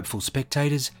many hopeful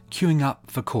spectators queuing up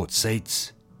for court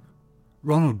seats.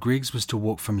 Ronald Griggs was to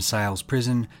walk from Sale's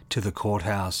prison to the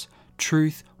courthouse,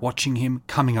 Truth watching him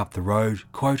coming up the road,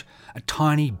 quote, a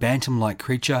tiny bantam-like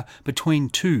creature between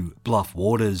two bluff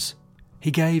warders. He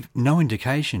gave no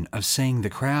indication of seeing the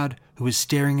crowd who was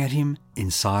staring at him in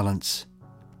silence.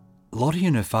 Lottie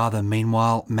and her father,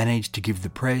 meanwhile, managed to give the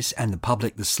press and the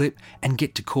public the slip and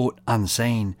get to court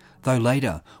unseen, though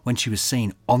later, when she was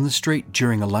seen on the street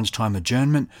during a lunchtime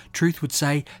adjournment, Truth would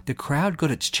say the crowd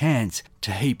got its chance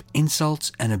to heap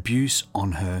insults and abuse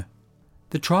on her.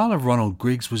 The trial of Ronald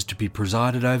Griggs was to be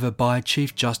presided over by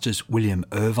Chief Justice William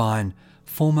Irvine,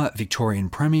 former Victorian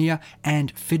Premier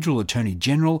and Federal Attorney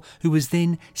General, who was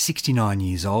then 69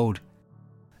 years old.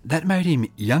 That made him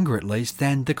younger at least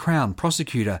than the Crown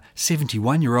prosecutor,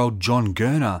 71-year-old John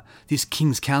Gurner, this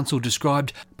King's Counsel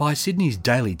described by Sydney's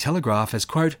Daily Telegraph as,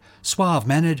 quote,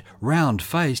 suave-mannered,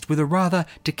 round-faced with a rather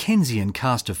Dickensian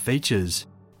cast of features.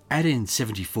 Add in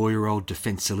 74-year-old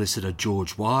defence solicitor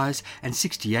George Wise and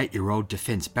 68-year-old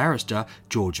defence barrister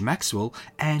George Maxwell,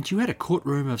 and you had a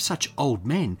courtroom of such old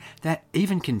men that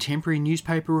even contemporary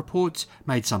newspaper reports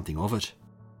made something of it.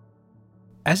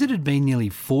 As it had been nearly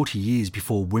 40 years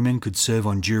before women could serve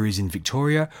on juries in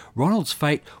Victoria, Ronald's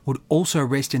fate would also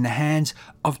rest in the hands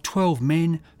of 12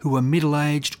 men who were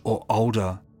middle-aged or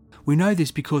older. We know this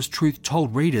because Truth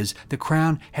told readers the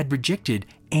Crown had rejected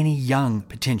any young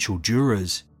potential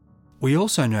jurors. We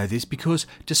also know this because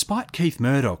despite Keith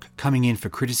Murdoch coming in for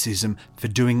criticism for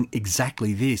doing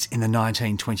exactly this in the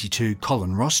 1922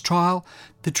 Colin Ross trial,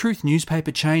 the Truth newspaper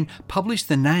chain published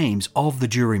the names of the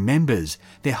jury members,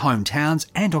 their hometowns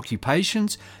and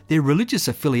occupations, their religious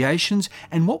affiliations,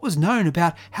 and what was known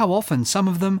about how often some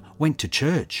of them went to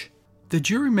church. The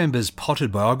jury members'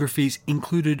 potted biographies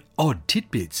included odd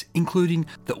tidbits, including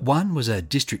that one was a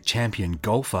district champion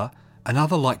golfer,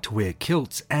 another liked to wear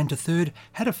kilts, and a third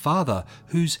had a father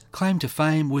whose claim to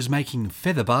fame was making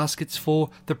feather baskets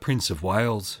for the Prince of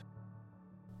Wales.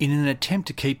 In an attempt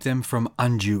to keep them from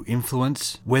undue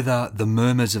influence, whether the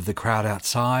murmurs of the crowd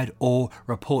outside or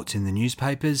reports in the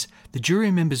newspapers, the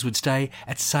jury members would stay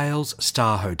at Sale's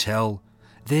Star Hotel.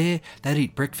 There, they'd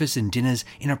eat breakfast and dinners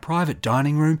in a private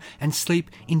dining room and sleep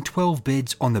in 12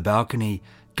 beds on the balcony,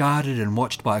 guarded and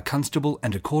watched by a constable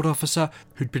and a court officer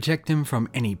who'd protect them from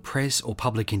any press or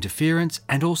public interference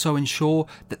and also ensure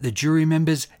that the jury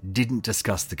members didn't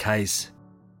discuss the case.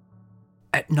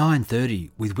 At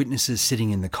 9:30, with witnesses sitting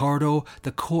in the corridor,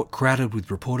 the court crowded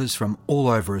with reporters from all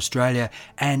over Australia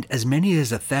and as many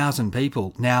as 1,000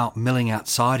 people now milling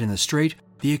outside in the street,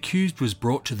 the accused was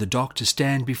brought to the dock to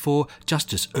stand before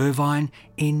Justice Irvine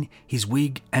in his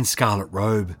wig and scarlet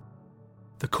robe.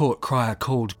 The court crier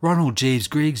called, "Ronald Jeeves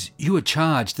Griggs, you are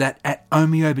charged that at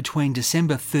Omeo between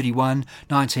December 31,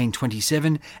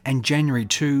 1927 and January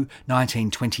 2,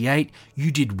 1928,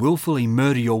 you did wilfully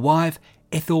murder your wife,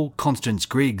 Ethel Constance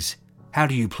Griggs. How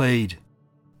do you plead?"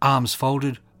 Arms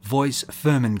folded, voice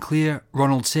firm and clear,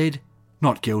 Ronald said,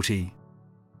 "Not guilty."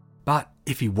 But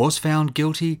if he was found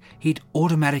guilty, he'd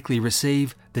automatically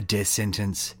receive the death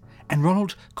sentence. And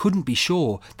Ronald couldn't be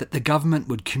sure that the government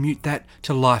would commute that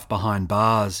to life behind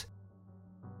bars.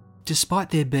 Despite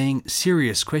there being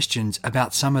serious questions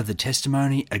about some of the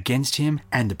testimony against him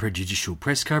and the prejudicial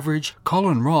press coverage,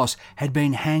 Colin Ross had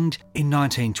been hanged in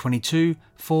 1922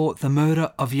 for the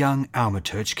murder of young Alma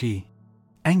Turchke.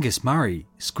 Angus Murray,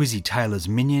 Squizzy Taylor's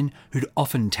minion, who'd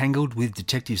often tangled with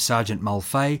Detective Sergeant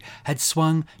Mulfay, had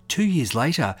swung 2 years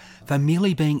later for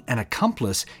merely being an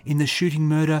accomplice in the shooting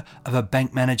murder of a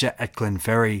bank manager at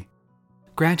Glenferrie.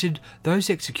 Granted,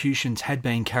 those executions had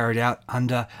been carried out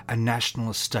under a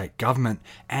nationalist state government,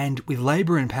 and with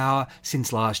Labor in power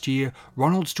since last year,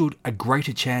 Ronald stood a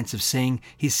greater chance of seeing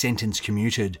his sentence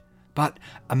commuted. But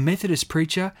a Methodist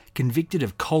preacher convicted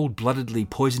of cold-bloodedly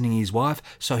poisoning his wife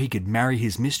so he could marry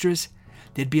his mistress,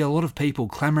 there'd be a lot of people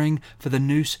clamouring for the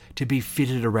noose to be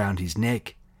fitted around his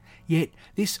neck. Yet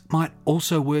this might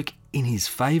also work in his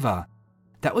favour.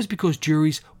 That was because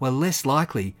juries were less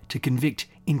likely to convict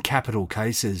in capital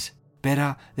cases.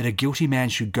 Better that a guilty man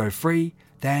should go free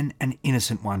than an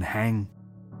innocent one hang.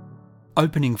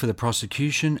 Opening for the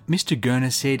prosecution, Mr.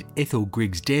 Gurner said Ethel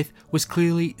Griggs' death was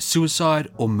clearly suicide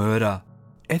or murder.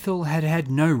 Ethel had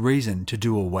had no reason to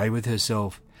do away with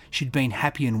herself. She'd been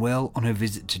happy and well on her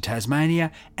visit to Tasmania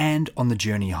and on the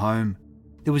journey home.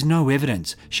 There was no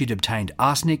evidence she'd obtained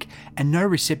arsenic, and no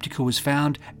receptacle was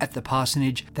found at the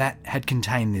parsonage that had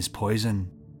contained this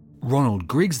poison. Ronald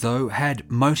Griggs, though, had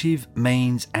motive,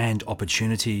 means and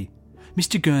opportunity.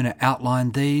 Mr Gurner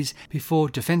outlined these before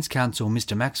Defence Counsel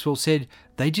Mr Maxwell said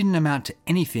they didn't amount to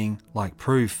anything like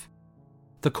proof.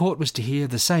 The court was to hear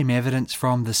the same evidence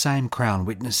from the same Crown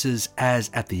witnesses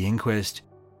as at the inquest.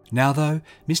 Now though,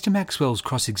 Mr Maxwell's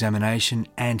cross-examination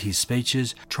and his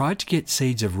speeches tried to get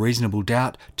seeds of reasonable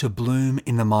doubt to bloom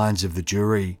in the minds of the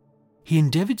jury. He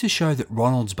endeavoured to show that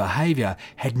Ronald's behaviour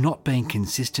had not been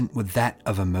consistent with that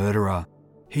of a murderer.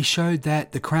 He showed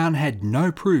that the Crown had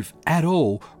no proof at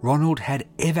all Ronald had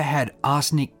ever had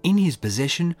arsenic in his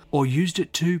possession or used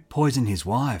it to poison his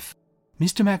wife.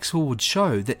 Mr Maxwell would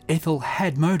show that Ethel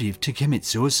had motive to commit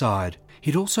suicide.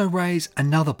 He'd also raise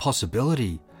another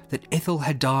possibility, that Ethel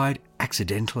had died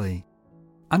accidentally.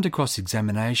 Under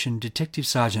cross-examination, Detective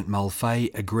Sergeant Mulfay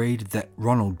agreed that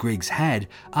Ronald Griggs had,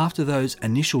 after those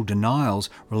initial denials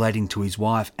relating to his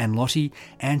wife and Lottie,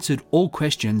 answered all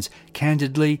questions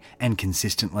candidly and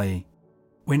consistently.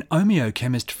 When Omeo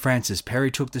chemist Francis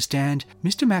Perry took the stand,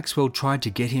 Mr Maxwell tried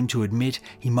to get him to admit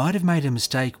he might have made a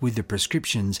mistake with the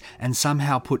prescriptions and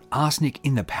somehow put arsenic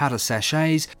in the powder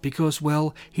sachets because,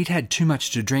 well, he'd had too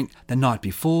much to drink the night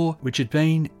before, which had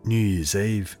been New Year's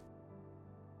Eve.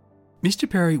 Mr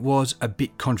Perry was a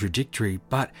bit contradictory,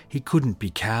 but he couldn't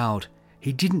be cowed.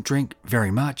 He didn't drink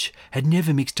very much, had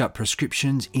never mixed up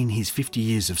prescriptions in his 50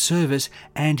 years of service,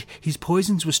 and his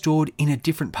poisons were stored in a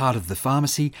different part of the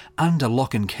pharmacy under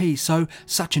lock and key, so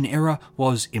such an error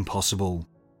was impossible.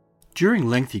 During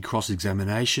lengthy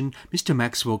cross-examination, Mr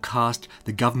Maxwell cast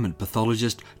the government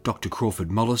pathologist Dr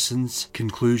Crawford Mollison's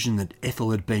conclusion that Ethel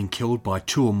had been killed by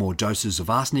 2 or more doses of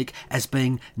arsenic as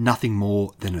being nothing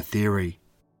more than a theory.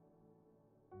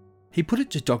 He put it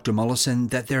to Dr Mollison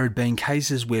that there had been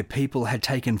cases where people had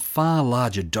taken far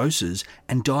larger doses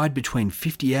and died between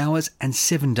 50 hours and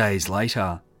 7 days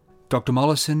later. Dr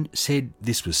Mollison said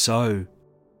this was so.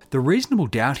 The reasonable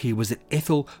doubt here was that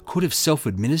Ethel could have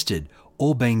self-administered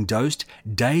or been dosed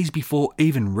days before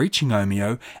even reaching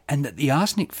Omeo, and that the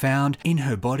arsenic found in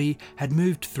her body had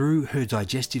moved through her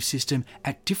digestive system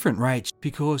at different rates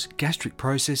because gastric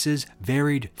processes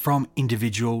varied from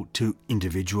individual to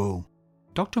individual.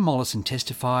 Dr Mollison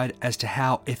testified as to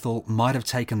how Ethel might have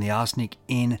taken the arsenic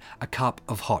in a cup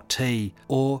of hot tea,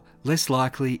 or less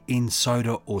likely in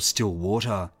soda or still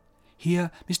water.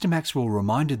 Here, Mr Maxwell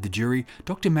reminded the jury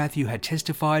Dr Matthew had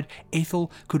testified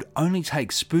Ethel could only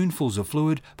take spoonfuls of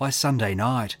fluid by Sunday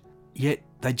night. Yet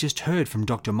they just heard from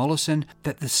Dr Mollison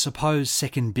that the supposed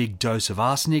second big dose of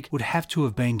arsenic would have to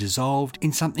have been dissolved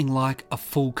in something like a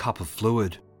full cup of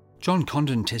fluid. John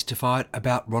Condon testified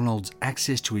about Ronald's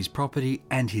access to his property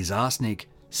and his arsenic,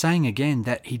 saying again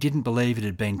that he didn't believe it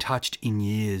had been touched in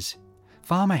years.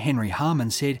 Farmer Henry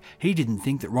Harmon said he didn't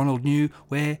think that Ronald knew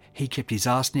where he kept his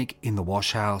arsenic in the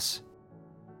wash house.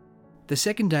 The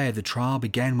second day of the trial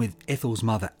began with Ethel's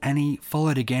mother Annie,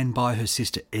 followed again by her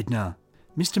sister Edna.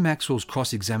 Mr Maxwell's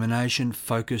cross-examination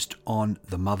focused on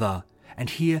the mother, and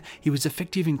here he was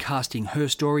effective in casting her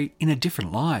story in a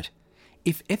different light.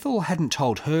 If Ethel hadn't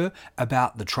told her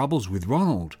about the troubles with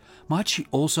Ronald, might she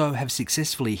also have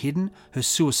successfully hidden her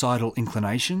suicidal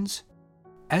inclinations?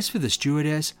 As for the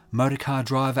stewardess, motorcar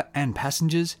driver and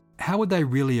passengers, how would they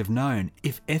really have known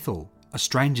if Ethel, a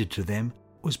stranger to them,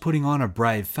 was putting on a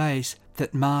brave face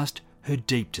that masked her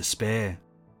deep despair?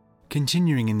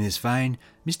 Continuing in this vein,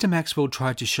 Mr Maxwell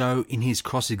tried to show in his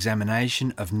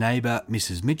cross-examination of neighbour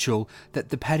Mrs Mitchell that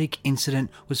the paddock incident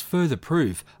was further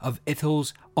proof of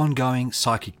Ethel's ongoing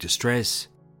psychic distress.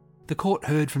 The court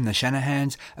heard from the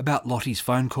Shanahans about Lottie's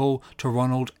phone call to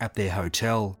Ronald at their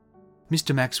hotel.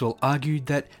 Mr Maxwell argued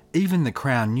that even the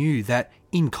Crown knew that,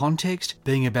 in context,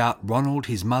 being about Ronald,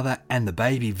 his mother and the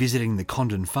baby visiting the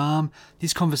Condon farm,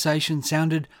 this conversation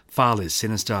sounded far less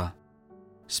sinister.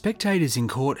 Spectators in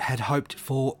court had hoped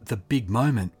for the big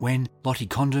moment when Lottie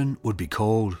Condon would be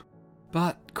called.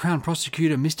 But Crown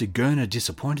Prosecutor Mr Gurner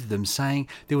disappointed them, saying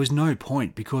there was no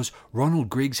point because Ronald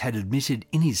Griggs had admitted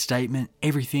in his statement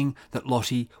everything that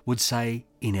Lottie would say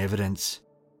in evidence.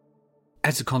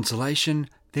 As a consolation,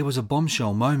 there was a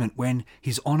bombshell moment when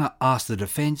His Honour asked the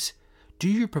defence, "Do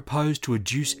you propose to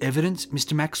adduce evidence,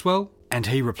 Mr Maxwell?" And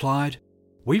he replied,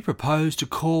 "We propose to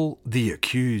call the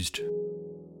accused."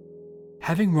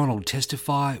 Having Ronald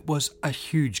testify was a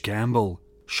huge gamble.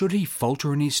 Should he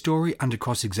falter in his story under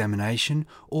cross-examination,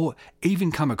 or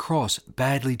even come across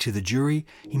badly to the jury,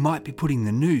 he might be putting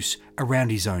the noose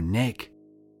around his own neck.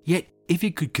 Yet If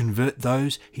he could convert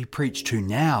those he preached to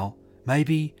now,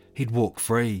 maybe he'd walk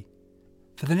free.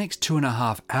 For the next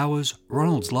 2.5 hours,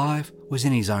 Ronald's life was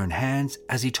in his own hands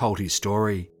as he told his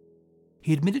story.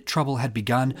 He admitted trouble had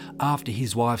begun after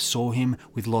his wife saw him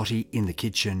with Lottie in the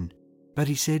kitchen. But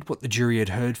he said what the jury had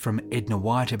heard from Edna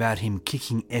White about him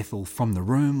kicking Ethel from the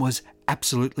room was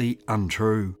absolutely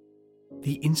untrue.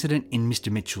 The incident in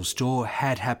Mr. Mitchell's store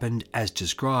had happened as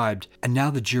described, and now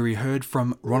the jury heard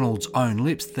from Ronald's own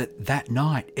lips that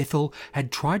night Ethel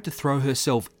had tried to throw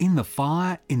herself in the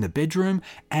fire in the bedroom,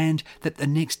 and that the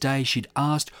next day she'd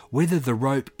asked whether the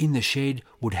rope in the shed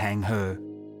would hang her.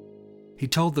 He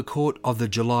told the court of the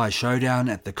July showdown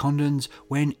at the Condons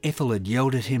when Ethel had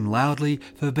yelled at him loudly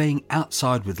for being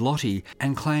outside with Lottie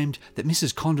and claimed that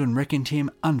Mrs. Condon reckoned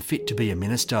him unfit to be a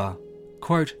minister.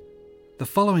 Quote, "The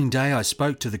following day I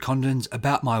spoke to the Condons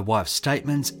about my wife's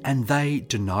statements and they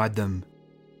denied them."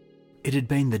 It had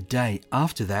been the day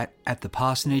after that at the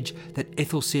parsonage that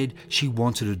Ethel said she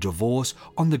wanted a divorce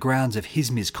on the grounds of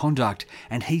his misconduct,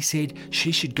 and he said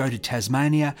she should go to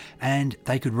Tasmania and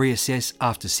they could reassess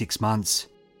after 6 months.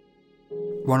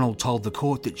 Ronald told the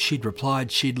court that she'd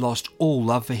replied she'd lost all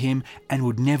love for him and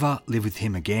would never live with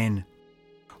him again.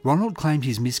 Ronald claimed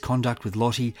his misconduct with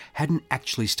Lottie hadn't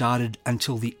actually started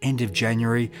until the end of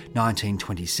January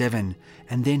 1927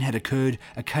 and then had occurred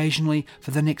occasionally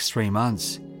for the next 3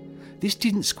 months. This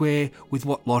didn't square with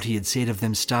what Lottie had said of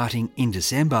them starting in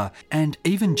December, and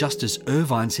even Justice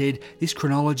Irvine said this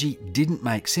chronology didn't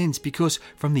make sense because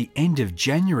from the end of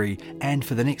January and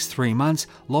for the next 3 months,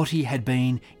 Lottie had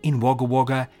been in Wagga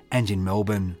Wagga and in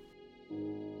Melbourne.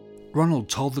 Ronald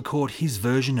told the court his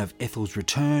version of Ethel's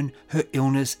return, her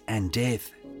illness and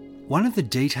death. One of the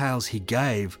details he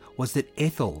gave was that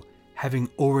Ethel, having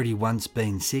already once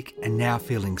been sick and now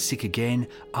feeling sick again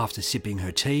after sipping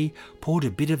her tea, poured a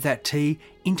bit of that tea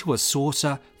into a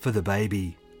saucer for the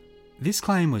baby. This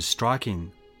claim was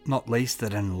striking, not least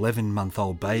that an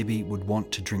 11-month-old baby would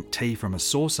want to drink tea from a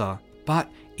saucer, but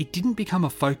it didn't become a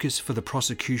focus for the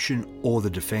prosecution or the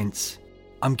defence.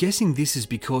 I'm guessing this is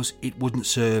because it wouldn't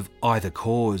serve either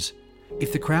cause.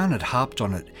 If the Crown had harped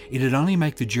on it, it'd only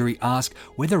make the jury ask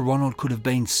whether Ronald could have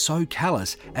been so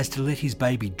callous as to let his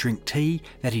baby drink tea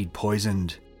that he'd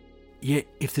poisoned. Yet,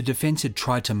 if the defence had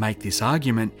tried to make this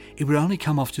argument, it would only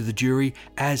come off to the jury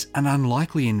as an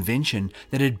unlikely invention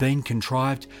that had been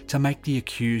contrived to make the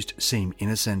accused seem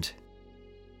innocent.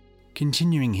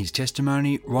 Continuing his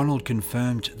testimony, Ronald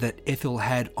confirmed that Ethel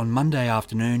had on Monday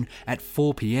afternoon at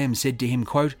 4 p.m. said to him,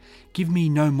 quote, "Give me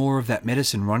no more of that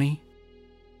medicine, Ronnie."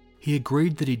 He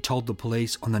agreed that he'd told the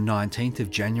police on the 19th of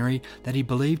January that he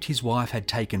believed his wife had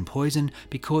taken poison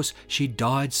because she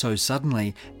died so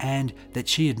suddenly and that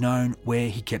she had known where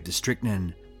he kept the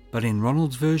strychnine. But in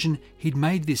Ronald's version, he'd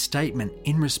made this statement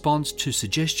in response to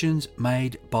suggestions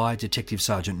made by Detective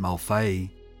Sergeant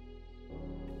Mulfay.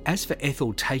 As for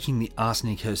Ethel taking the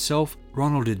arsenic herself,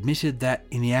 Ronald admitted that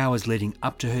in the hours leading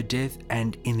up to her death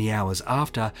and in the hours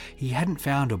after, he hadn't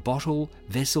found a bottle,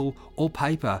 vessel or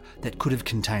paper that could have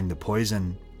contained the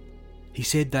poison. He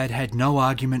said they'd had no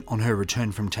argument on her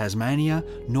return from Tasmania,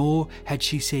 nor had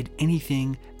she said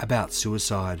anything about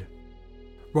suicide.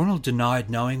 Ronald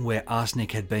denied knowing where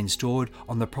arsenic had been stored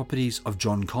on the properties of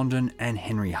John Condon and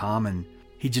Henry Harman.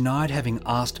 He denied having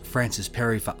asked Francis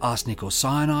Perry for arsenic or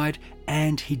cyanide,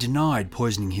 and he denied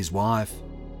poisoning his wife.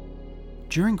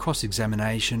 During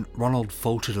cross-examination, Ronald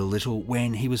faltered a little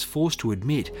when he was forced to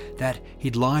admit that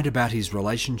he'd lied about his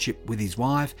relationship with his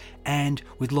wife and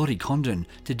with Lottie Condon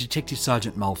to Detective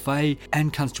Sergeant Mulfay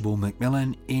and Constable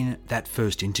McMillan in that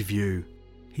first interview.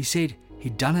 He said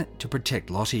he'd done it to protect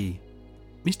Lottie.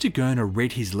 Mr. Gurner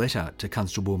read his letter to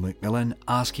Constable McMillan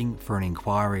asking for an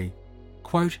inquiry.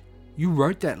 Quote, "You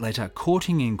wrote that letter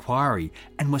courting inquiry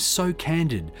and were so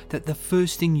candid that the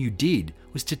first thing you did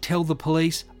was to tell the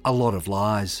police a lot of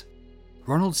lies."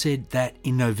 Ronald said that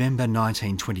in November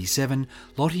 1927,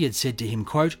 Lottie had said to him,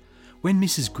 quote, "When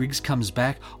Mrs. Griggs comes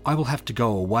back, I will have to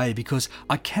go away because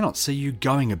I cannot see you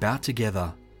going about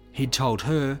together." He'd told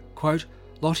her, quote,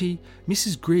 "Lottie,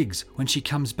 Mrs. Griggs, when she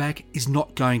comes back, is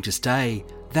not going to stay.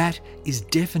 That is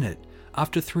definite.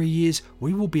 After 3 years,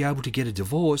 we will be able to get a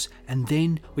divorce and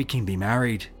then we can be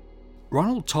married."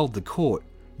 Ronald told the court,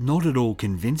 not at all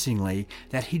convincingly,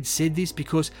 that he'd said this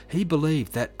because he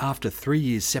believed that after 3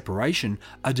 years' separation,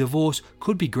 a divorce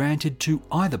could be granted to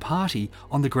either party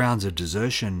on the grounds of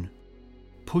desertion.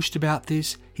 Pushed about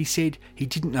this, he said he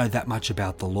didn't know that much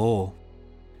about the law.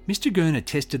 Mr. Gurner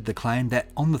tested the claim that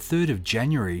on the 3rd of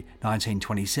January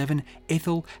 1927,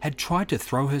 Ethel had tried to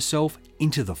throw herself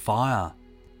into the fire.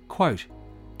 Quote,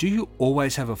 "Do you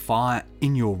always have a fire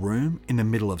in your room in the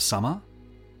middle of summer?"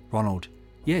 Ronald: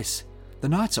 Yes, the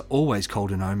nights are always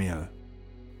cold in Omeo.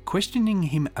 Questioning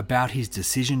him about his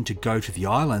decision to go to the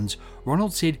islands,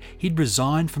 Ronald said he'd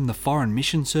resigned from the Foreign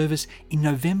Mission Service in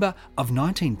November of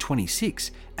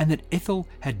 1926 and that Ethel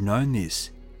had known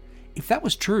this. If that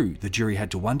was true, the jury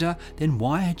had to wonder, then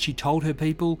why had she told her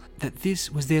people that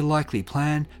this was their likely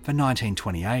plan for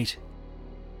 1928?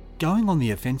 Going on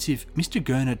the offensive, Mr.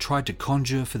 Gurner tried to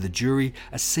conjure for the jury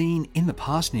a scene in the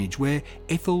parsonage where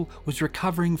Ethel was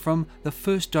recovering from the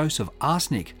first dose of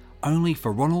arsenic, only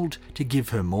for Ronald to give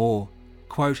her more.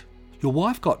 Quote, "Your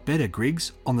wife got better,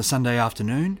 Griggs, on the Sunday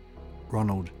afternoon?"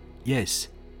 Ronald: "Yes."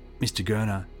 Mr.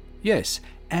 Gurner: "Yes,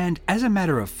 and as a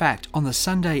matter of fact, on the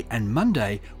Sunday and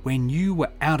Monday, when you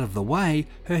were out of the way,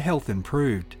 her health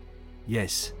improved."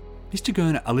 "Yes." Mr.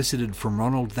 Gurner elicited from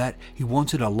Ronald that he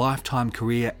wanted a lifetime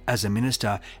career as a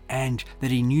minister and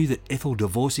that he knew that Ethel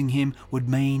divorcing him would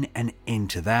mean an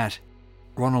end to that.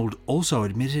 Ronald also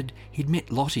admitted he'd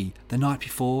met Lottie the night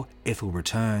before Ethel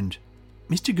returned.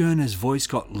 Mr. Gurner's voice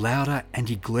got louder and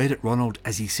he glared at Ronald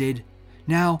as he said,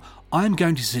 "Now, I'm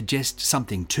going to suggest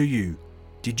something to you.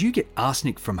 Did you get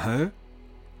arsenic from her?"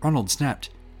 Ronald snapped,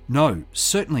 "No,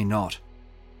 certainly not."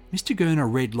 Mr. Gurner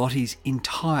read Lottie's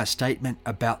entire statement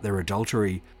about their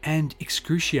adultery, and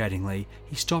excruciatingly,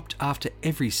 he stopped after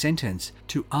every sentence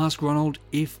to ask Ronald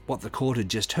if what the court had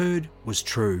just heard was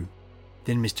true.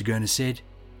 Then Mr. Gurner said,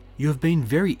 "You have been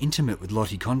very intimate with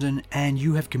Lottie Condon and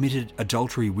you have committed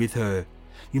adultery with her.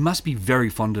 You must be very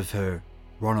fond of her."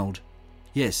 Ronald: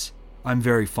 "Yes, I'm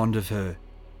very fond of her."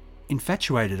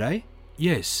 "Infatuated, eh?"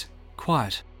 "Yes,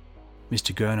 quite."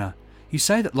 Mr. Gurner: "You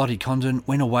say that Lottie Condon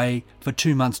went away for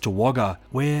 2 months to Wagga,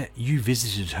 where you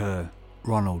visited her."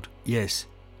 Ronald: "Yes."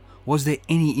 "Was there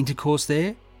any intercourse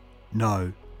there?"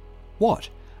 "No." "What?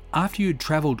 After you'd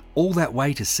travelled all that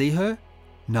way to see her?"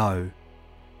 "No."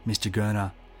 Mr.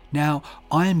 Gurner: "Now,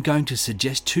 I am going to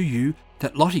suggest to you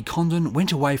that Lottie Condon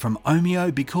went away from Omeo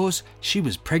because she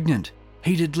was pregnant."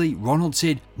 Heatedly, Ronald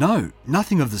said, "No,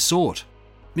 nothing of the sort."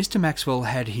 Mr. Maxwell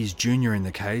had his junior in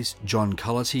the case, John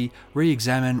Cullity,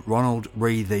 re-examine Ronald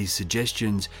re these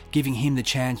suggestions, giving him the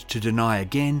chance to deny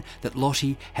again that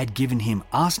Lottie had given him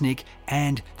arsenic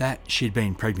and that she'd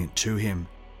been pregnant to him.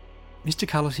 Mr.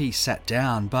 Cullity sat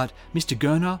down, but Mr.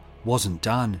 Gurner wasn't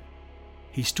done.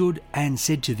 He stood and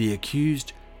said to the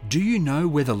accused, "Do you know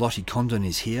whether Lottie Condon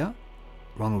is here?"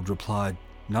 Ronald replied,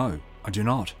 "No, I do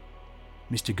not."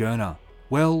 Mr. Gurner: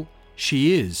 "Well,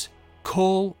 she is.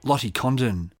 Call Lottie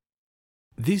Condon."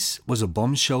 This was a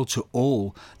bombshell to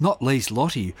all, not least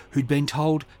Lottie, who'd been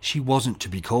told she wasn't to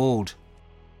be called.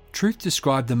 Truth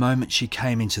described the moment she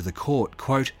came into the court,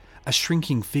 quote, "a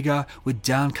shrinking figure with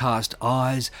downcast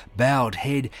eyes, bowed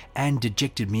head and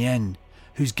dejected mien,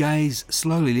 whose gaze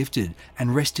slowly lifted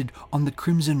and rested on the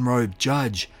crimson-robed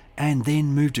judge, and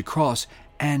then moved across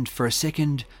and for a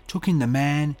second took in the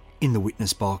man in the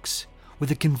witness box.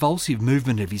 With a convulsive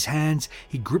movement of his hands,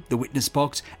 he gripped the witness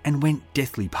box and went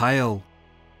deathly pale."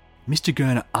 Mr.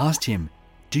 Gurner asked him,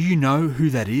 "Do you know who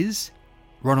that is?"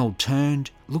 Ronald turned,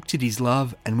 looked at his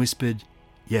love and whispered,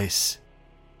 "Yes."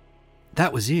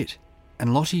 That was it,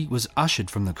 and Lottie was ushered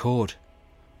from the court.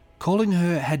 Calling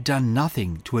her had done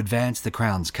nothing to advance the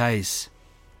Crown's case.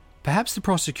 Perhaps the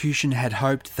prosecution had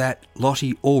hoped that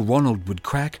Lottie or Ronald would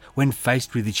crack when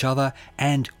faced with each other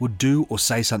and would do or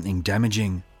say something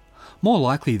damaging. More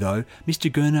likely, though,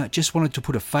 Mr. Gurner just wanted to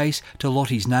put a face to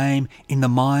Lottie's name in the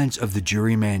minds of the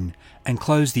jurymen and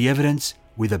close the evidence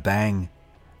with a bang.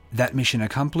 That mission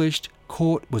accomplished,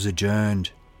 court was adjourned.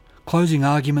 Closing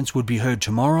arguments would be heard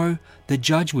tomorrow, the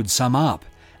judge would sum up,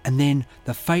 and then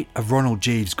the fate of Ronald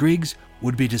Jeeves Griggs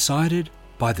would be decided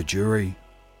by the jury.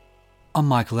 I'm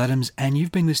Michael Adams, and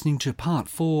you've been listening to part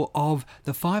 4 of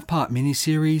the 5-part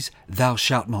miniseries Thou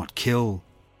Shalt Not Kill.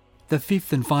 The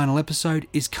 5th and final episode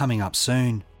is coming up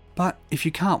soon. But if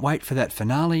you can't wait for that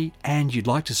finale and you'd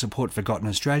like to support Forgotten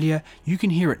Australia, you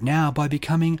can hear it now by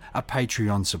becoming a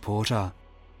Patreon supporter.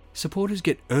 Supporters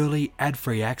get early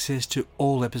ad-free access to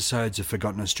all episodes of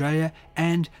Forgotten Australia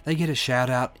and they get a shout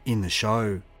out in the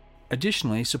show.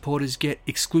 Additionally, supporters get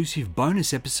exclusive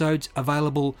bonus episodes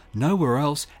available nowhere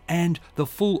else and the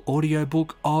full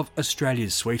audiobook of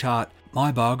Australia's Sweetheart,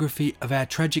 my biography of our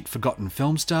tragic forgotten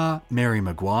film star, Mary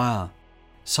Maguire.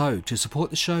 So, to support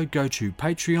the show, go to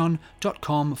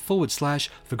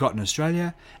patreon.com/Forgotten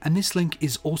Australia, and this link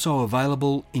is also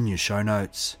available in your show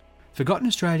notes. Forgotten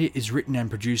Australia is written and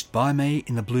produced by me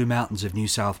in the Blue Mountains of New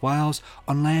South Wales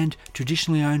on land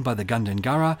traditionally owned by the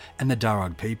Gundungurra and the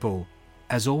Darug people.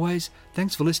 As always,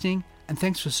 thanks for listening and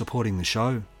thanks for supporting the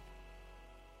show.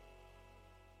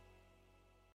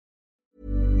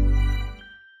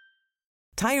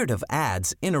 Tired of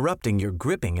ads interrupting your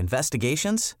gripping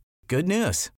investigations? Good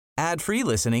news. Ad-free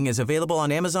listening is available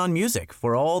on Amazon Music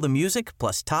for all the music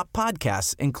plus top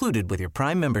podcasts included with your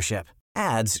Prime membership.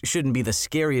 Ads shouldn't be the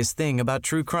scariest thing about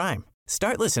true crime.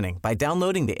 Start listening by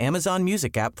downloading the Amazon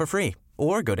Music app for free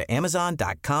or go to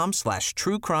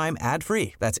amazon.com/truecrime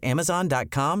ad-free. That's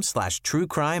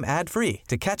amazon.com/truecrime ad-free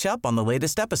to catch up on the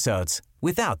latest episodes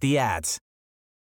without the ads.